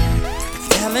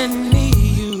 Telling me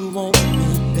you want me,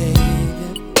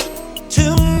 baby.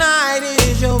 Tonight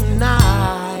is your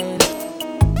night.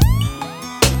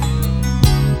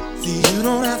 See, you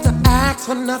don't have to ask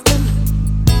for nothing.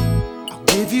 I'll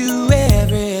give you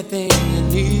everything you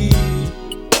need.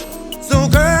 So,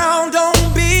 girl,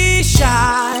 don't be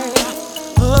shy.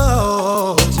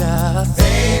 Oh, just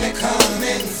baby, come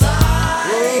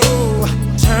inside. Oh,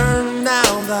 turn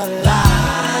down the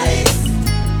lights.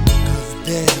 'Cause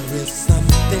there is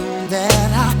something that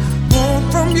I want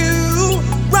from you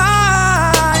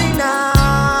right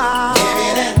now. Give me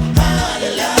that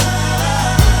honey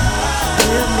love.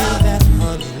 Give me that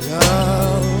honey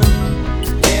love.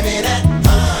 Give me that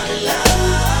honey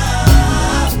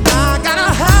love. I gotta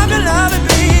have your love,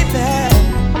 baby.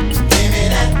 Give me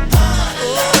that honey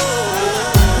love.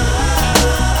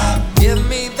 Give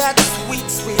me that sweet,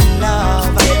 sweet love.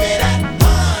 Give me that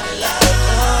honey love.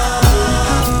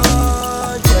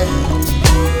 Yeah.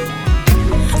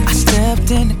 I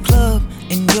stepped in the club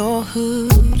in your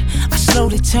hood. I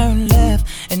slowly turned left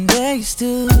and there you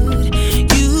stood.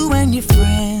 You and your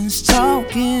friends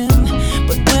talking,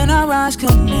 but when our eyes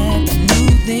connect, I knew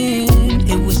then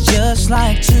it was just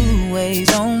like two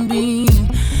ways on beam.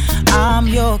 I'm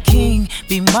your king,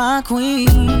 be my queen,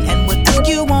 and what do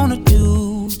you wanna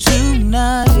do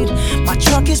tonight? My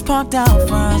truck is parked out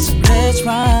front, so let's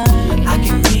ride. I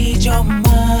can read your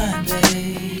mind,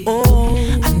 babe. Oh,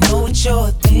 I know what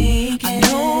you're thinking. I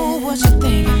know what you're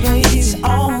thinking, baby. It's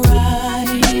alright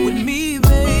with me,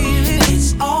 baby. It's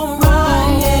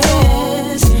alright,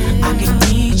 yes. I can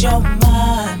read your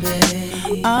mind,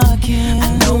 babe. I can. I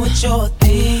know what you're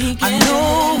thinking. I know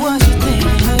what you're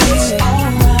thinking, baby. It's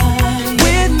alright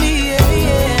with me,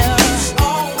 yeah. It's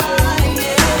alright,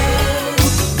 yeah.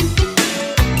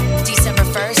 December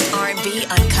 1st, R&B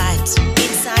Uncut.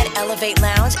 Inside Elevate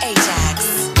Lounge, Ajax.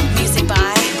 Music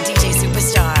by DJ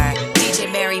Superstar, DJ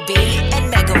Mary B, and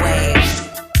Megawave.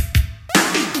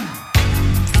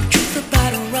 Truth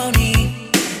about Ronnie,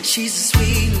 she's a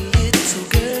sweet little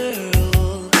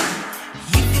girl.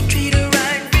 You can treat her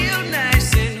right, real nice,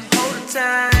 and hold her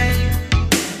tight.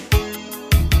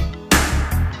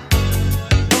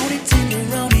 Only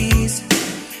tenderonis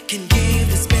can give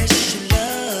the special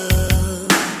love,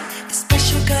 the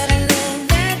special kind of love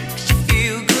that makes you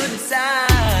feel good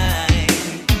inside.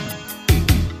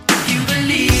 You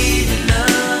believe in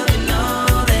love and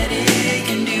all that it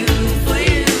can do for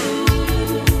you.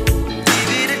 Give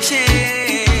it a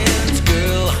chance,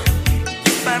 girl.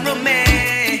 You find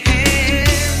romance,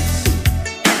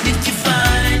 and if you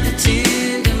find the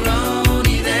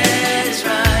tenderoni that is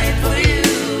right for you,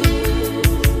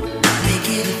 make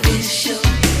it official.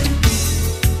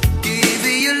 Give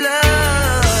it your love.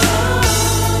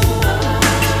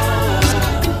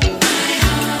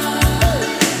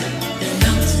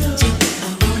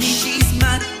 She's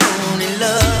my only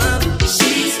love.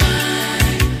 She's my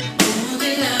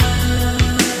only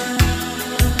love.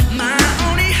 My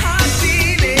only heart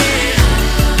beating.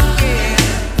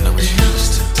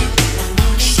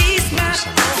 She's my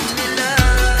only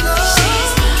love.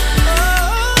 She's my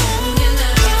only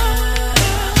love.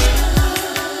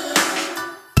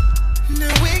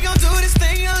 Now we gon' do this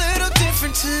thing a little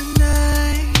different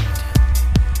tonight.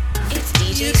 It's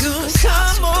DJ You gon'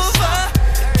 come over,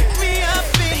 pick me up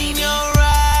in your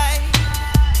ride.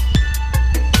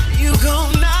 You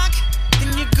gon' knock,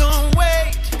 then you gon'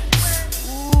 wait.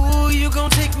 Ooh, you gon'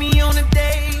 take me on a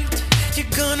date. You're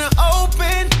gonna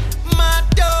open my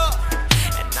door,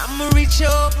 and I'ma reach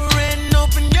over and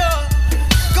open yours.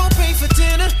 Gon' pay for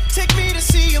dinner, take me to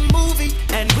see a movie,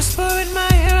 and whisper in my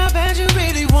ear, I bet you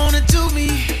really wanna do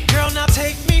me. Girl, now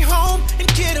take me home and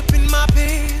get up in my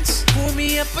pants. Pour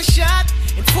me up a shot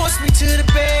and force me to the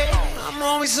bed. I'm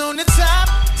always on the top,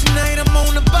 tonight I'm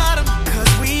on the bottom. 'Cause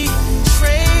we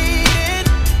traded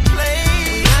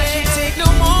places.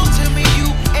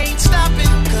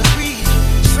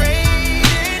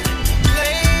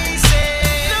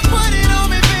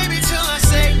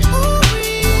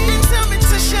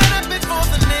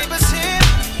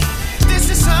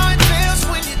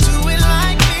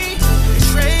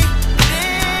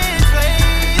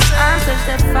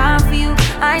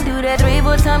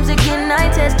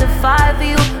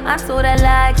 I told I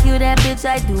like you, that bitch,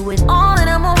 I do it. All of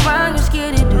them around, you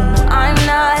scared to do. I'm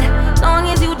not. Long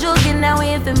as you joking, now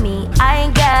in for me, I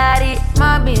ain't got it.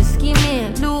 My bitch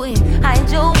scheming, looting, hide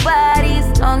your bodies.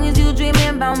 Long as you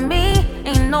dreaming about me,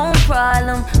 ain't no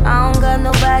problem. I don't got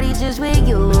nobody just with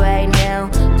you right now.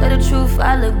 Tell the truth,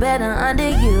 I look better under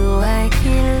you. I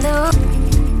can't look.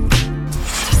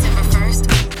 December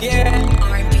 1st, yeah.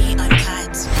 R&B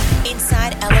Uncut.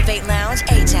 Inside Elevate Lounge,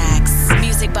 Ajax.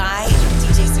 Music by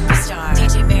DJ Superstar,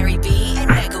 DJ Mary B, and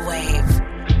Megawave.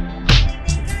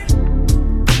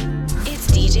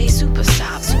 It's DJ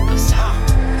Superstar,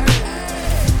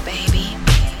 baby.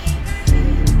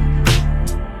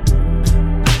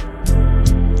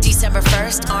 December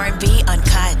 1st, R&B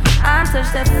Uncut. I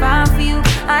touched that 5 for you.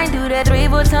 I do that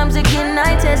 3-4 times again.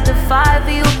 I testify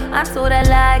for you. I told I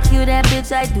like you, that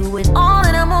bitch, I do it. All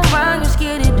of them around, you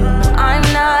scared to do. I'm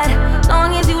not.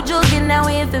 Long as you joking, now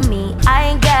in for me, I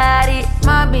ain't got it.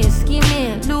 My bitch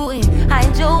scheming, looting,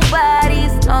 hide your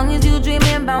bodies. Long as you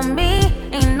dreaming about me,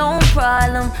 ain't no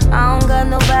problem. I don't got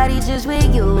nobody just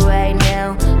with you right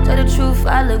now. Tell the truth,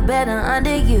 I look better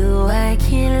under you. I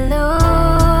can't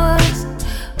lose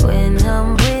when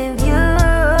I'm with you.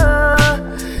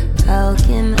 How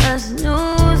can us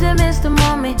lose and miss the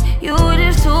moment? You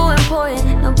just too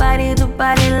important. Nobody do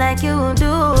body like you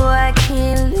do. I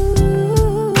can't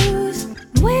lose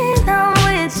when I'm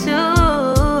with you.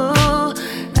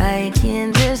 I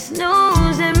can't just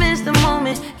snooze and miss the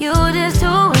moment. You just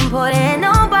too important.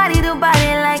 Nobody do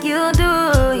body like you do.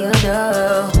 You do.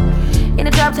 In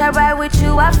the drop top ride with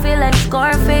you, I feel like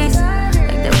Scarface.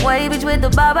 Like that white bitch with the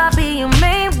bob, I'll be your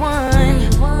main one.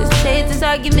 Let's take this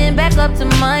argument back up to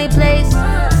my place.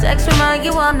 Sex remind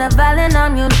you I'm not violent,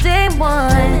 I'm your day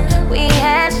one. We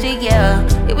had shit, yeah.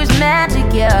 It was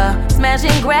magic, yeah. Smash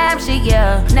and grab shit,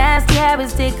 yeah. Nasty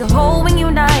habits take a hold when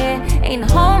you're not here. Ain't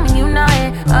a home when you're not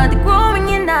here. Hard to grow when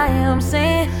you're not here. I'm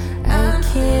saying I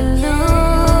can't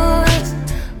lose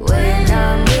when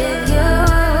I'm with you.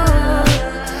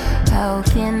 How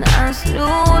can I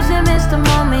snooze and miss the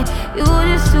moment? You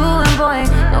just too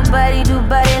important. Nobody do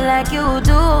body like you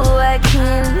do. I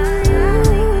can't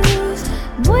lose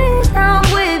when I'm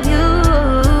with you.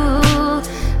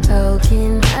 How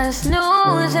can I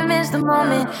snooze and miss the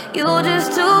moment? You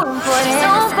just too important.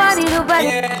 Nobody do body.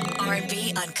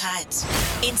 R&B Uncut.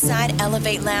 Inside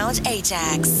Elevate Lounge,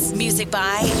 Ajax. Music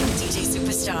by DJ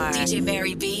Superstar, DJ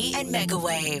Mary B, and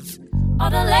Megawave. All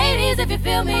the ladies, if you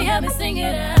feel me, help me sing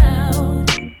it out.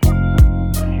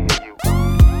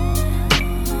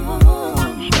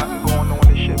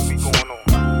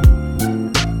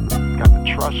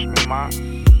 Trust me, ma.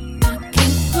 I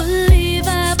can't believe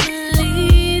I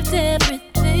believed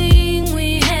everything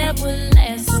we had would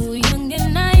last. So young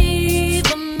and naive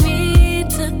of me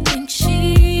to think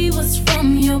she was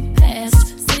from your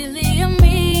past. Silly of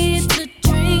me to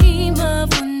dream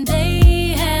of one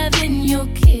day having your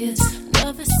kids.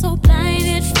 Love is so blind,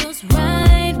 it feels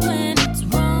right when it's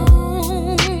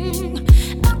wrong.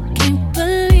 I can't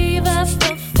believe I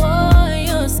fell for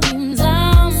your schemes.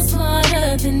 I'm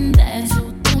smarter than that.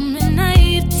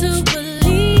 To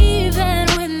believe that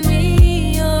with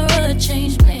me you're a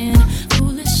changed man.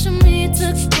 Foolish of me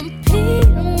to compete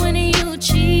when you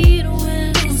cheat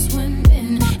with loose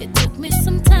women. It took me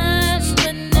some time,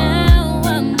 but now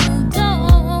I'm moved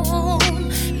on.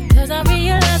 Because I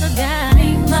realize I got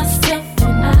me, myself,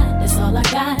 and I. That's all I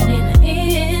got in the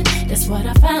end. That's what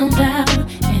I found out.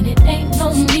 And it ain't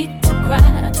no need to cry.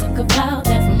 I took a vow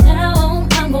that from now on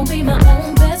I'm gonna be my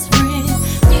own best friend.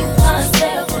 Me,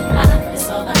 myself, and I.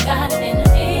 All I got in the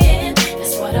end,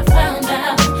 that's what I found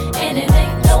out. And it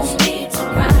ain't no need to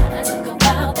cry. I took a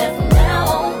vow that from now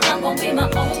on I'm gonna be my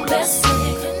own best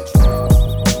friend.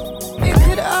 It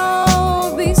could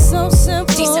all be so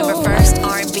simple. December 1st,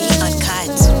 R&B Uncut.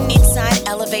 Inside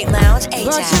Elevate Lounge,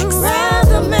 Ajax. But you'd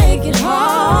rather make it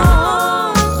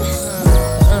hard.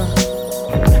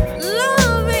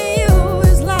 Loving you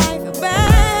is like a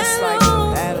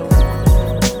battle.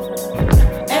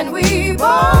 And we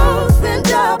both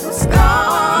up with scars.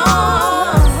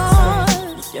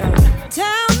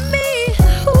 Tell me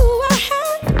who I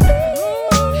have to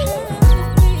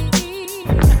be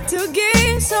to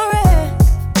get so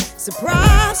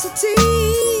reciprocity.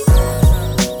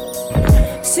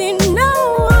 See, no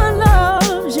one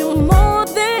loves you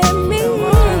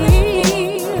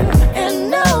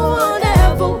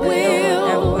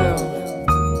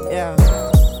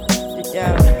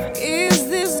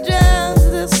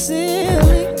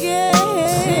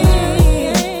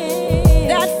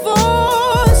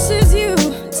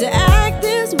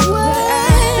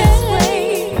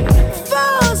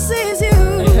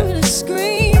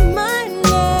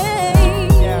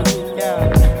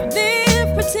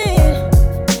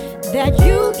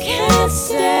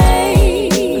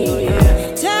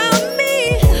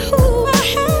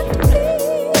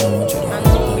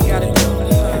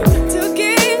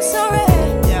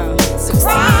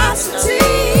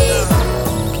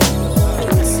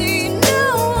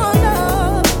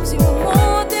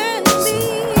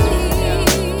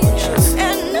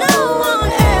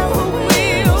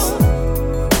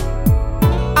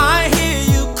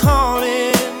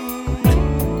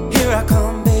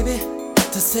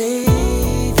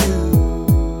save you.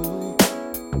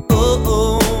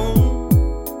 Oh,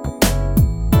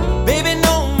 baby,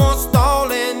 no more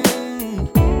stalling.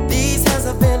 These hands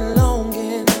have been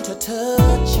longing to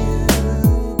touch you,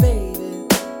 baby.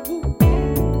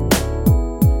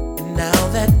 And now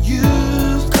that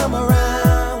you've come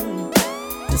around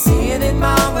to seeing it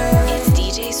my way, It's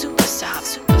DJ Superstar.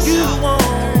 you won't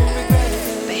regret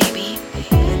it, baby.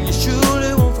 and you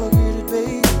surely won't forget it,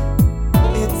 baby.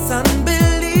 It's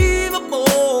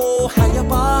unbelievable how your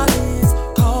body's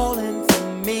calling for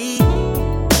me.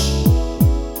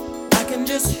 I can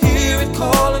just hear it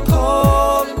calling,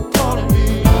 calling, calling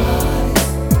me.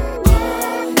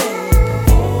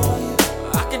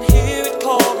 I can hear it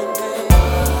calling, baby.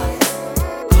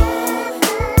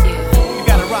 You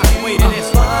gotta rock and wait in this.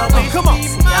 Come on.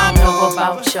 Y'all know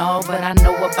about y'all, but I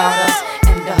know about us.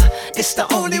 And it's the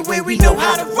only way we know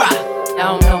how to rock.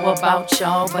 Y'all know about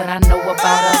y'all, but I know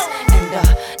about us. And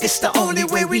it's the only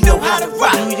way we know how to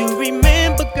rock. Do you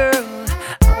remember, girl?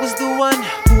 I was the one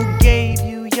who gave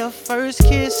you your first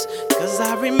kiss. Cause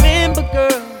I remember,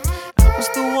 girl, I was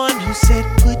the one who said,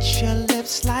 put your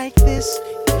lips like this.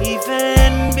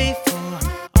 Even before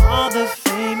all the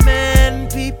fame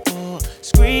and people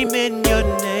screaming your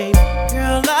name.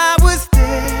 Girl, I was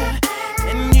there,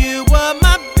 and you were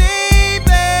my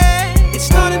baby. It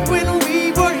started when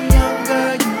we were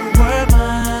younger, you were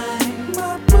mine.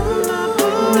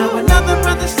 Now another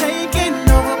brother's taking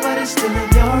over, but it's still in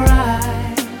your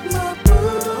eyes.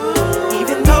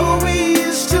 Even though we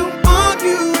used to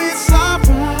argue, it's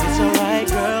alright. It's alright,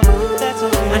 girl, that's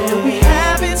okay. I know we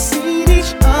haven't seen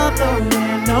each other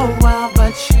in a while,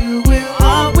 but you will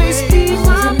always be I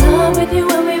was in love with you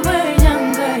when we were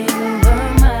younger. You were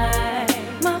my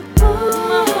boo.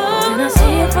 And I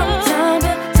see it from time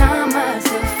to time. I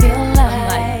still feel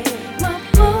like my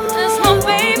boo. That's my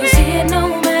baby. You see it no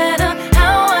matter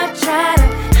how I try to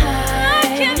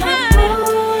hide my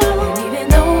boo. And even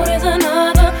though there's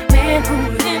another man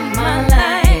who's in my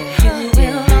life, you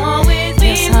will always be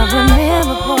Yes, I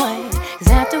remember, boy. Cause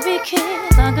after we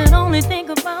kissed, I could only think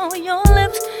about your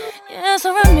lips. Yes, I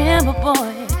remember,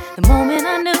 boy. The moment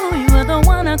I knew you were the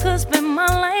one I could spend my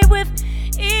life with.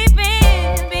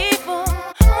 Even before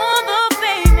all the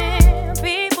famous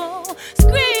people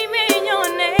screaming your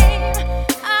name,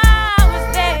 I was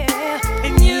there,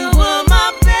 and you were my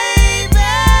baby.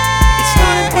 It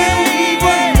started when we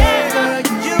were younger.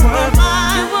 You were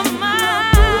mine. you were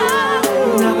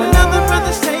mine. Now another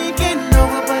brother's taking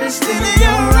over, but it's still in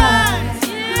your eyes.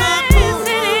 My boo.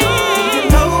 Even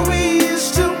though we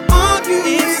used to argue,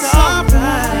 it's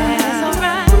alright. It's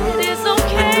alright, it's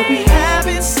okay. I know we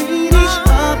haven't seen each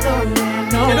other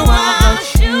in a while,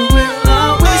 but you will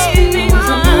always be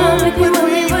mine. When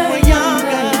we were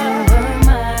younger,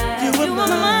 you were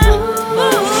mine.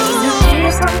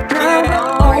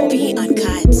 R&B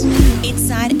Uncut.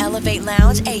 Inside Elevate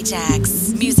Lounge Ajax.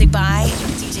 Music by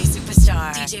DJ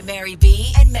Superstar, DJ Mary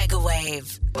B, and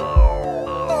Megawave.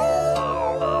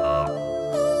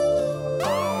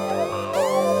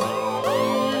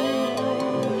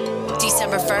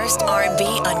 December 1st, R&B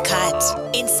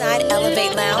Uncut. Inside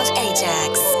Elevate Lounge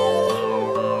Ajax.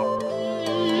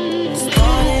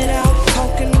 Started out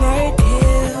talking right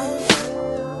here,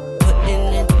 putting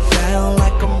it down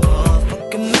like a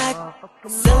motherfucking Mac,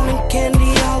 selling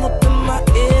candy all up in my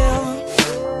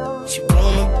ear. She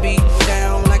wanna be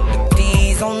down like the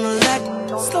D's on the lack,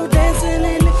 slow dancing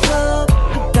in the club,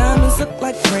 the diamonds look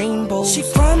like rainbows. She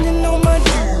grinding on my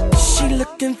dude, she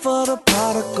looking for the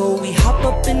prodigal. We hop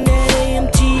up in that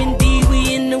AMG and D,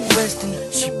 we in the Western.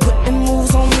 She putting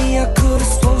moves on me, I could've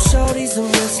swore shorty's a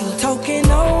wrestler. Talking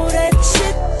all that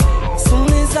shit, soon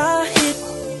as I hit,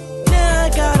 now I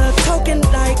got her talking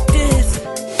like this,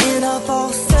 in a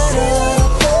false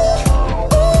setup.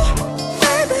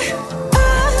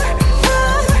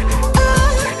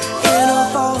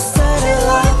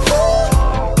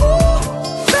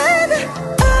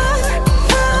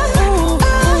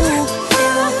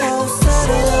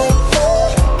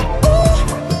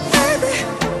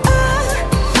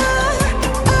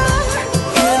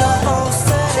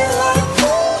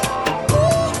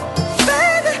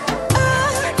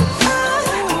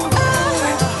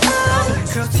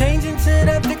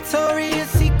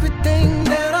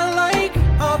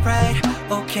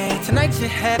 Tonight you're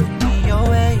having me your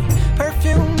way.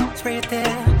 Perfume, spray it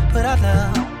there, put our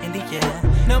love in the air.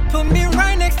 Now put me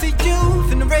right next to you,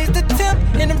 finna raise the temp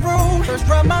in the room. First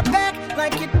rub my back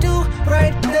like you do,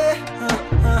 right there,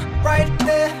 right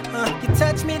there. You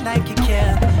touch me like you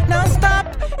care. Now stop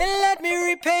and let me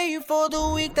repay you for the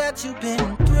week that you've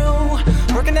been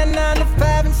through. Working at 9 to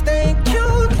 5 and staying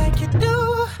cute like you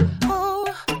do. Ooh,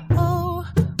 ooh.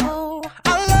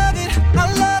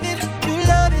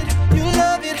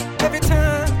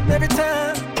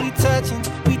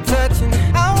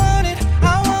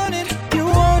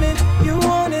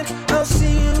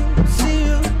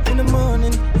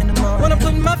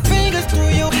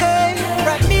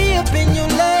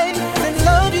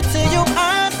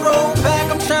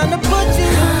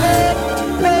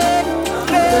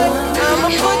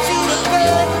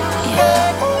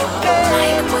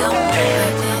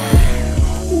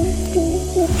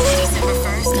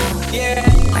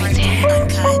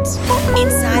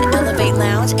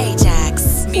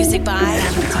 Music by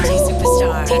DJ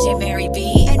Superstar, DJ Mary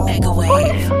B, and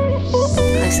Megawave.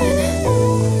 Listen.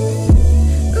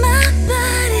 My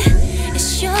body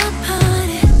is your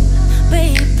party,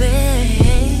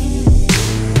 baby.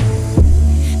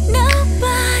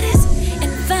 Nobody's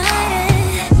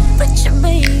invited but your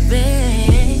baby.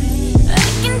 I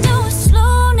can do it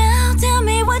slow now. Tell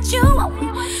me what you want.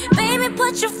 Baby,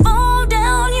 put your phone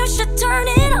down. You should turn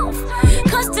it off.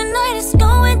 'Cause tonight is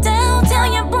going down. Tell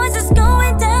your boys it's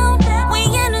going down. We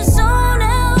in the zone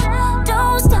now.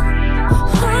 Don't stop.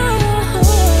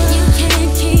 You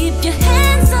can't keep your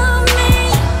hands on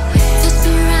me. Touch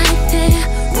me right there.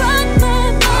 Rock my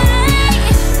body.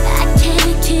 I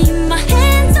can't keep my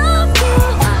hands on you.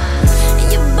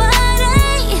 Your body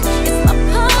is my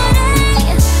party.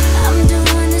 I'm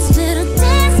doing this little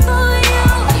dance for you.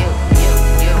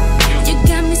 You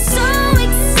got me so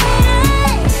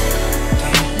excited.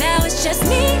 Now it's just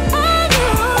me and you.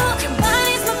 Your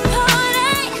body's my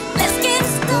party. Let's get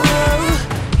started.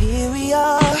 Here we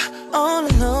are, all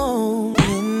alone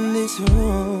in this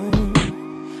room.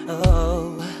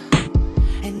 Oh,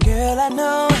 and girl, I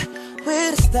know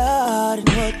where to start and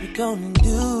what we're gonna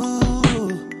do.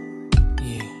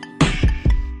 Yeah,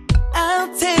 I'll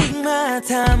take my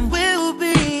time, we'll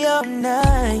be all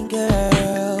night,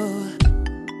 girl.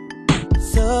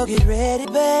 So get ready,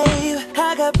 babe.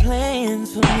 I got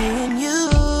plans for me and you.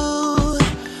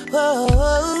 Whoa.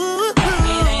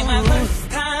 It ain't my first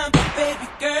time, but baby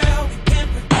girl, we can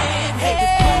pretend. Hey,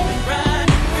 it's going right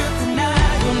through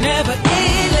tonight. You'll never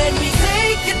end. Let me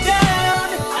take you down.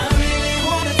 I really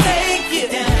wanna take you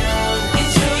down and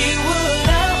show you what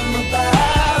I'm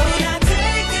about. Now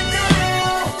take you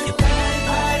down. Your body,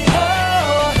 body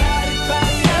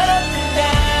up and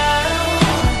down.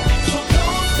 So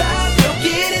don't stop, don't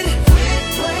get it.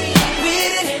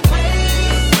 With it.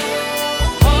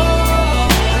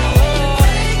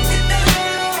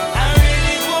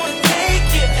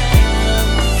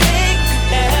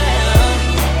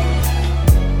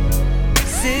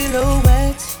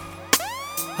 Silhouette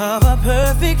of a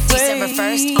perfect face. December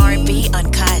 1st, R&B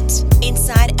Uncut.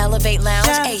 Inside Elevate Lounge,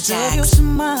 Shadows of your Ajax.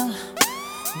 smile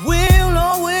will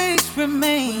always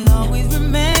remain.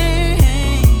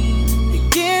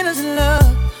 Beginner's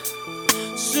love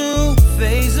soon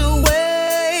fades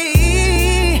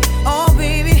away. Oh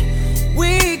baby,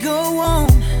 we go on.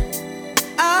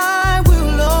 I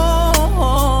will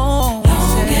long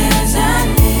as I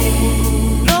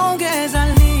live. Long as I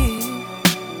live,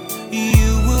 you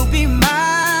will be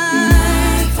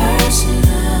my first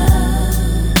love.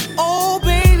 Oh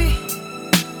baby,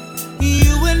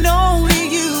 you and only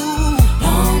you.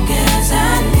 Long as I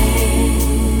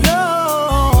live.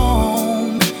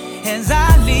 Long as I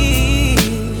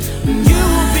live, you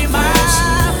will be my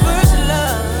first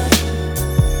love.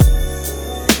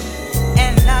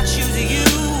 And I choose you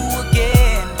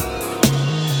again.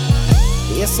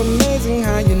 It's amazing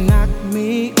how you knock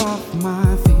me off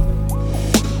my feet.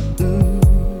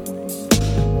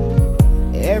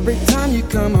 Every time you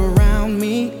come around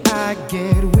me, I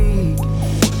get weak.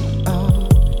 Oh,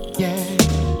 yeah.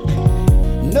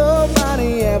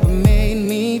 Nobody ever made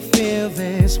me feel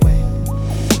this way.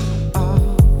 Oh,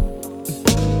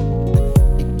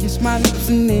 you kiss my lips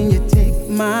and then you take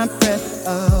my breath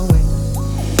away.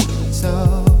 So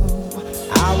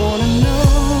I wanna know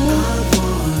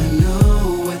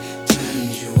what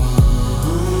turns you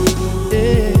on.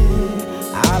 Yeah,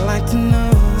 I like to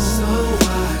know, so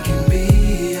I can be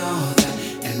all that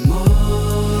and more.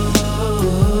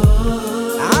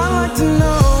 I like to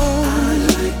know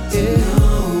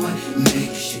what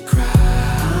makes you cry.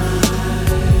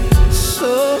 So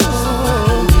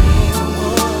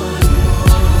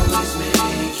always make you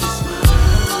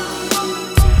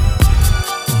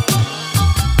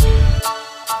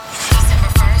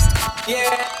December 1st,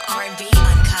 R&B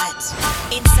Uncut.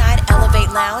 Inside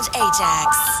Elevate Lounge, Ajax.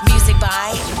 Music by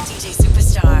DJ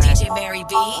Superstar, DJ Mary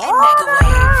B, and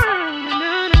Megawave.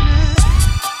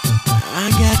 I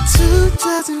got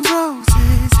 2,000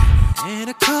 roses and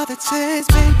a card that says,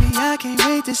 baby, I can't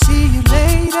wait to see you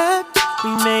later.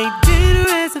 We made dinner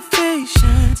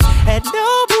reservations at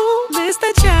Nobu,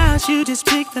 Mr. Giles, you just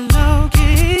picked the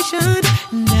location.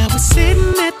 Now we're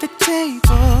sitting at the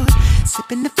table,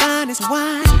 sipping the finest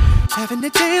wine, having a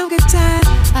damn good time.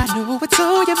 I know what's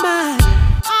on your mind.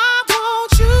 I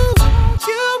want you,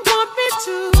 you want me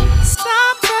to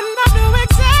stop, and I know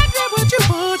exactly what you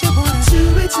want. You wanna do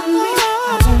it to me.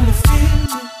 I wanna feel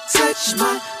you touch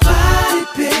my body,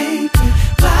 baby,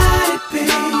 body,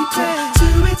 baby. Do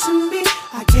it to me.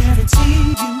 I guarantee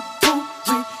you won't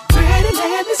regret it.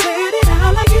 Let me say it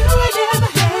out like you ain't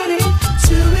never had it.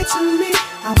 Do it to me.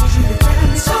 I want you to grab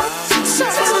me. So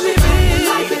tell me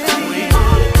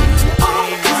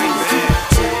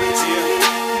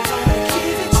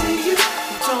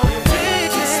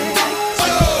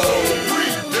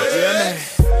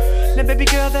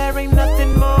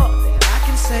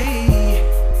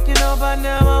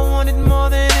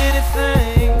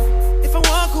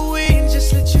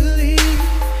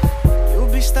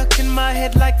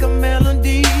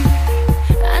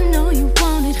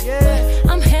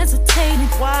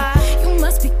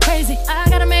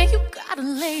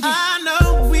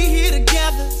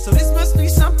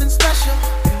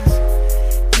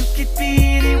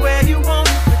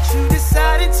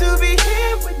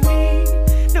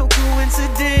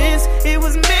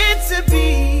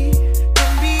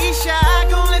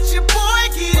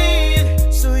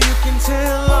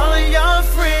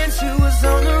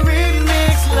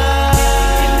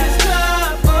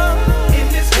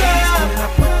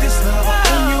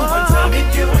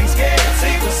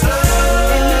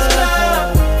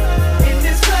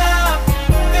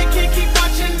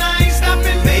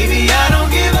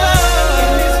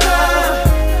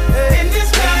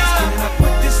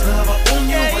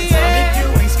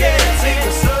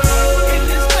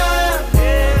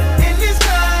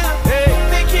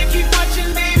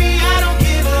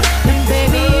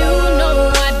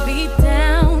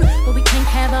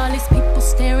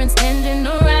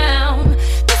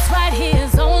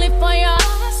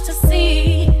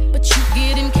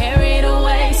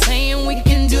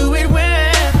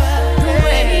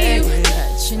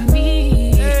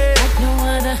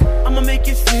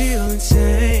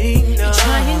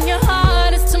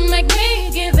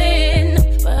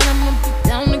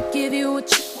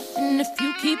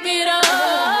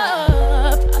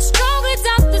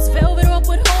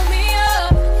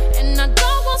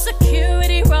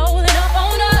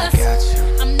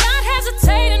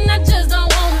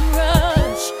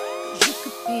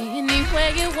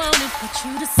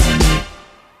you to see.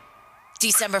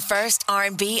 December 1st,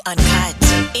 R&B Uncut.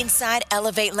 Inside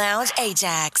Elevate Lounge,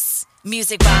 Ajax.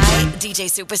 Music by DJ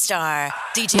Superstar,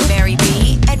 DJ Mary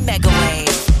B, and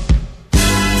Megawave.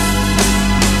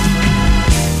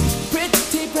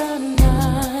 Pretty brown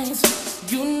eyes,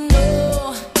 you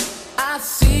know I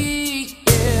see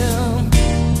them.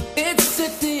 It's a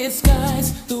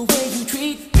disguise, the way you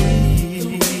treat me.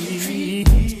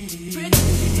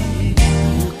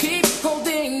 You keep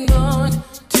holding on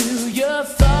to your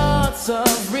thoughts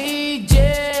of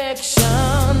rejection.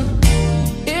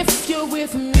 If you're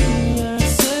with me, you're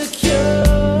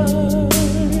secure.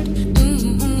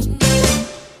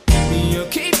 You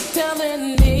keep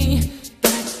telling me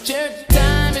that your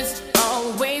time is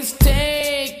always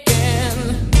taken,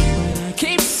 but I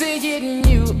keep seeing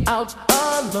you out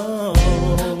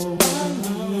alone.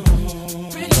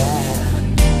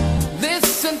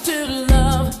 Listen to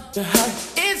love, the heart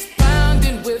is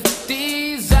pounding with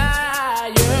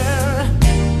desire,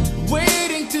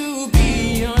 waiting to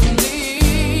be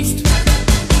unleashed.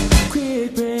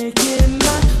 Quit breaking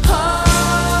my heart,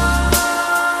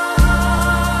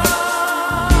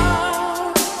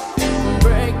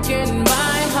 breaking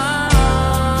my heart,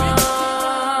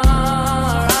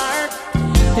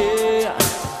 yeah,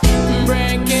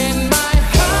 breaking my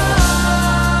heart,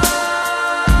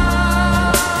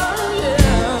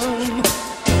 yeah,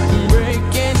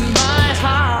 breaking my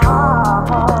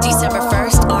heart. December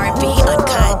 1st, R&B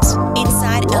Uncut.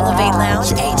 Inside Elevate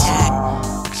Lounge, Ajax.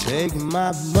 Take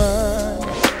my money,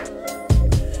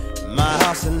 my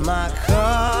house and my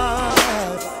car.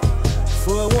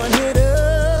 For one hit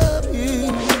of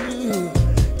you,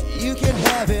 you can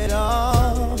have it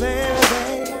all,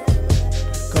 baby.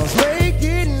 'Cause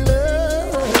making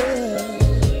love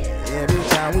every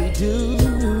time we do,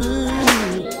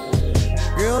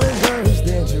 girl, is worse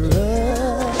than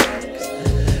drugs.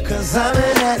 'Cause I'm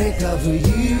an addict of you,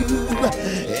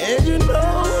 and you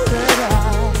know that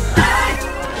I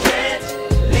can't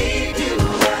leave you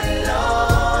alone.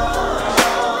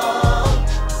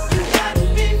 You got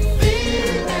me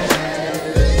feeling,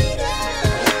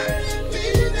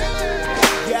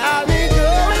 got me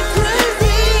going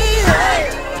crazy. I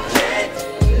can't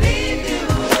leave you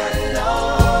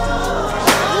alone.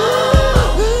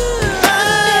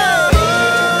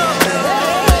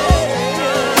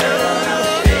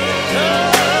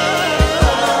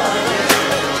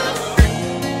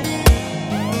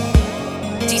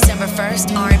 December 1st,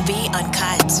 R&B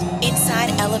Uncut. Inside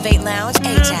Elevate Lounge,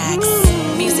 Ajax.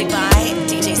 Music by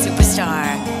DJ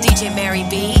Superstar, DJ Mary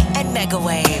B, and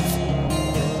Megawave.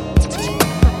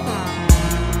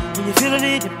 When you feel it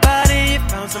in your body, you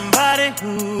found somebody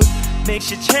who makes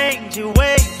you change your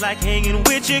ways, like hanging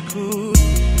with your crew.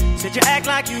 Said you act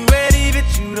like you ready, but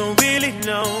you don't really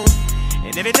know.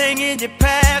 And everything in your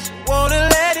past, you wanna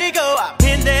let it go. I've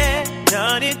been there,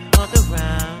 done it on the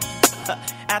round.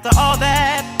 After all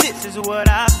that, this is what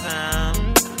I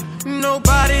found.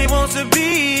 Nobody wants to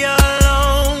be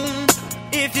alone.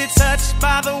 If you're touched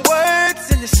by the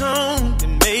words in the song,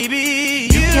 then maybe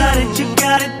you got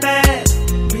it bad.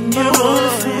 When you're on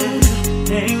the phone,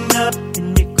 hang up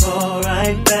and you call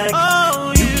right back.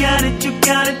 Oh, you got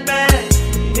it bad.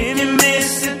 If you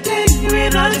miss a day, you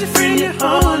realize your friend, your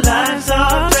whole life's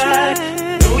off track.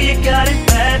 Know you got it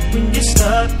bad when you're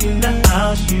stuck in the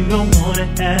house, you don't wanna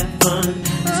have fun.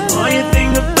 That's all you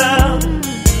think about.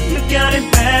 You got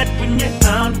it bad when you're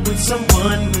out with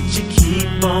someone, but you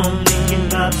keep on thinking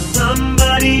about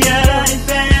somebody else.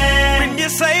 When you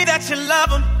say that you love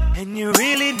them, and you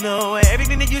really know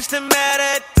everything that used to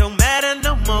matter don't matter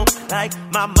no more. Like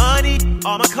my money,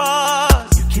 all my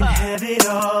cars, you can have it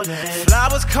all. And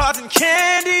flowers, cards, and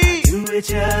candy, you were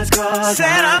just cause.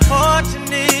 Said I'm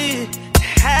fortunate to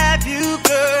have you,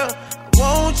 girl. I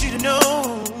want you to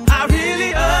know I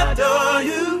really adore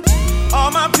you.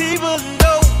 All my people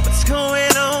know what's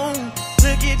going on.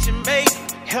 Look at you, mate.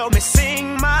 Help me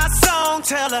sing my song.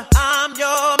 Tell her I'm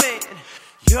your man.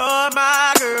 You're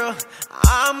my girl.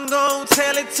 I'm gonna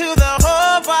tell it to the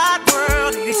whole wide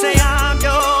world. They say I'm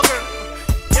your girl.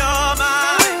 You're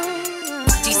mine.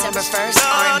 December 1st,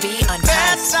 R&B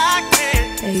Uncut.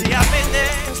 See, I've been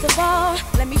there. First of all,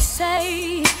 let me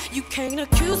say, you can't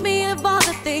accuse me of all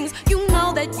the things you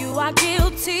know that you are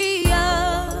guilty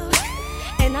of.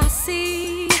 And I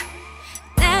see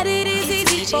that it is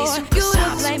easy for you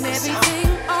to blame everything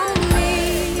on me.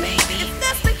 If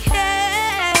that's the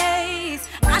case,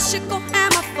 I should go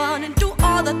have my fun and do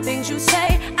all the things you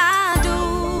say I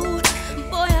do.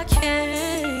 Boy, I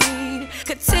can't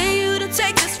continue to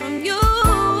take this from you.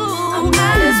 I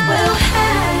might as well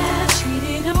have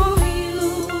cheated on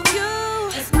you.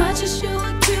 As much as you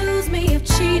accuse me of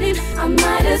cheating cheating, I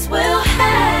might as well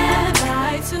have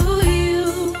lied to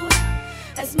you.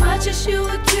 As much as you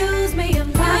accuse me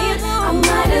of lying, I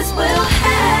might as well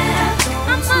have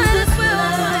gone to the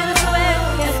club.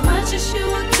 As much as you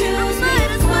accuse me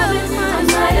of loving, I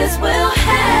might as well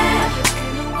have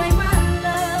given away my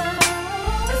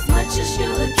love. As much as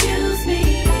you accuse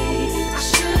me, I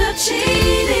should have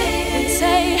cheated and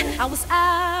say I was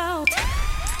out.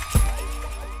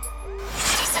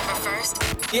 December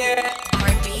 1st. Yeah.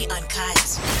 R&B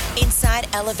Uncut. Inside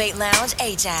Elevate Lounge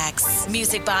Ajax.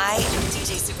 Music by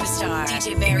DJ Superstar,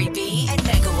 DJ Mary B, and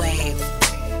Megawave.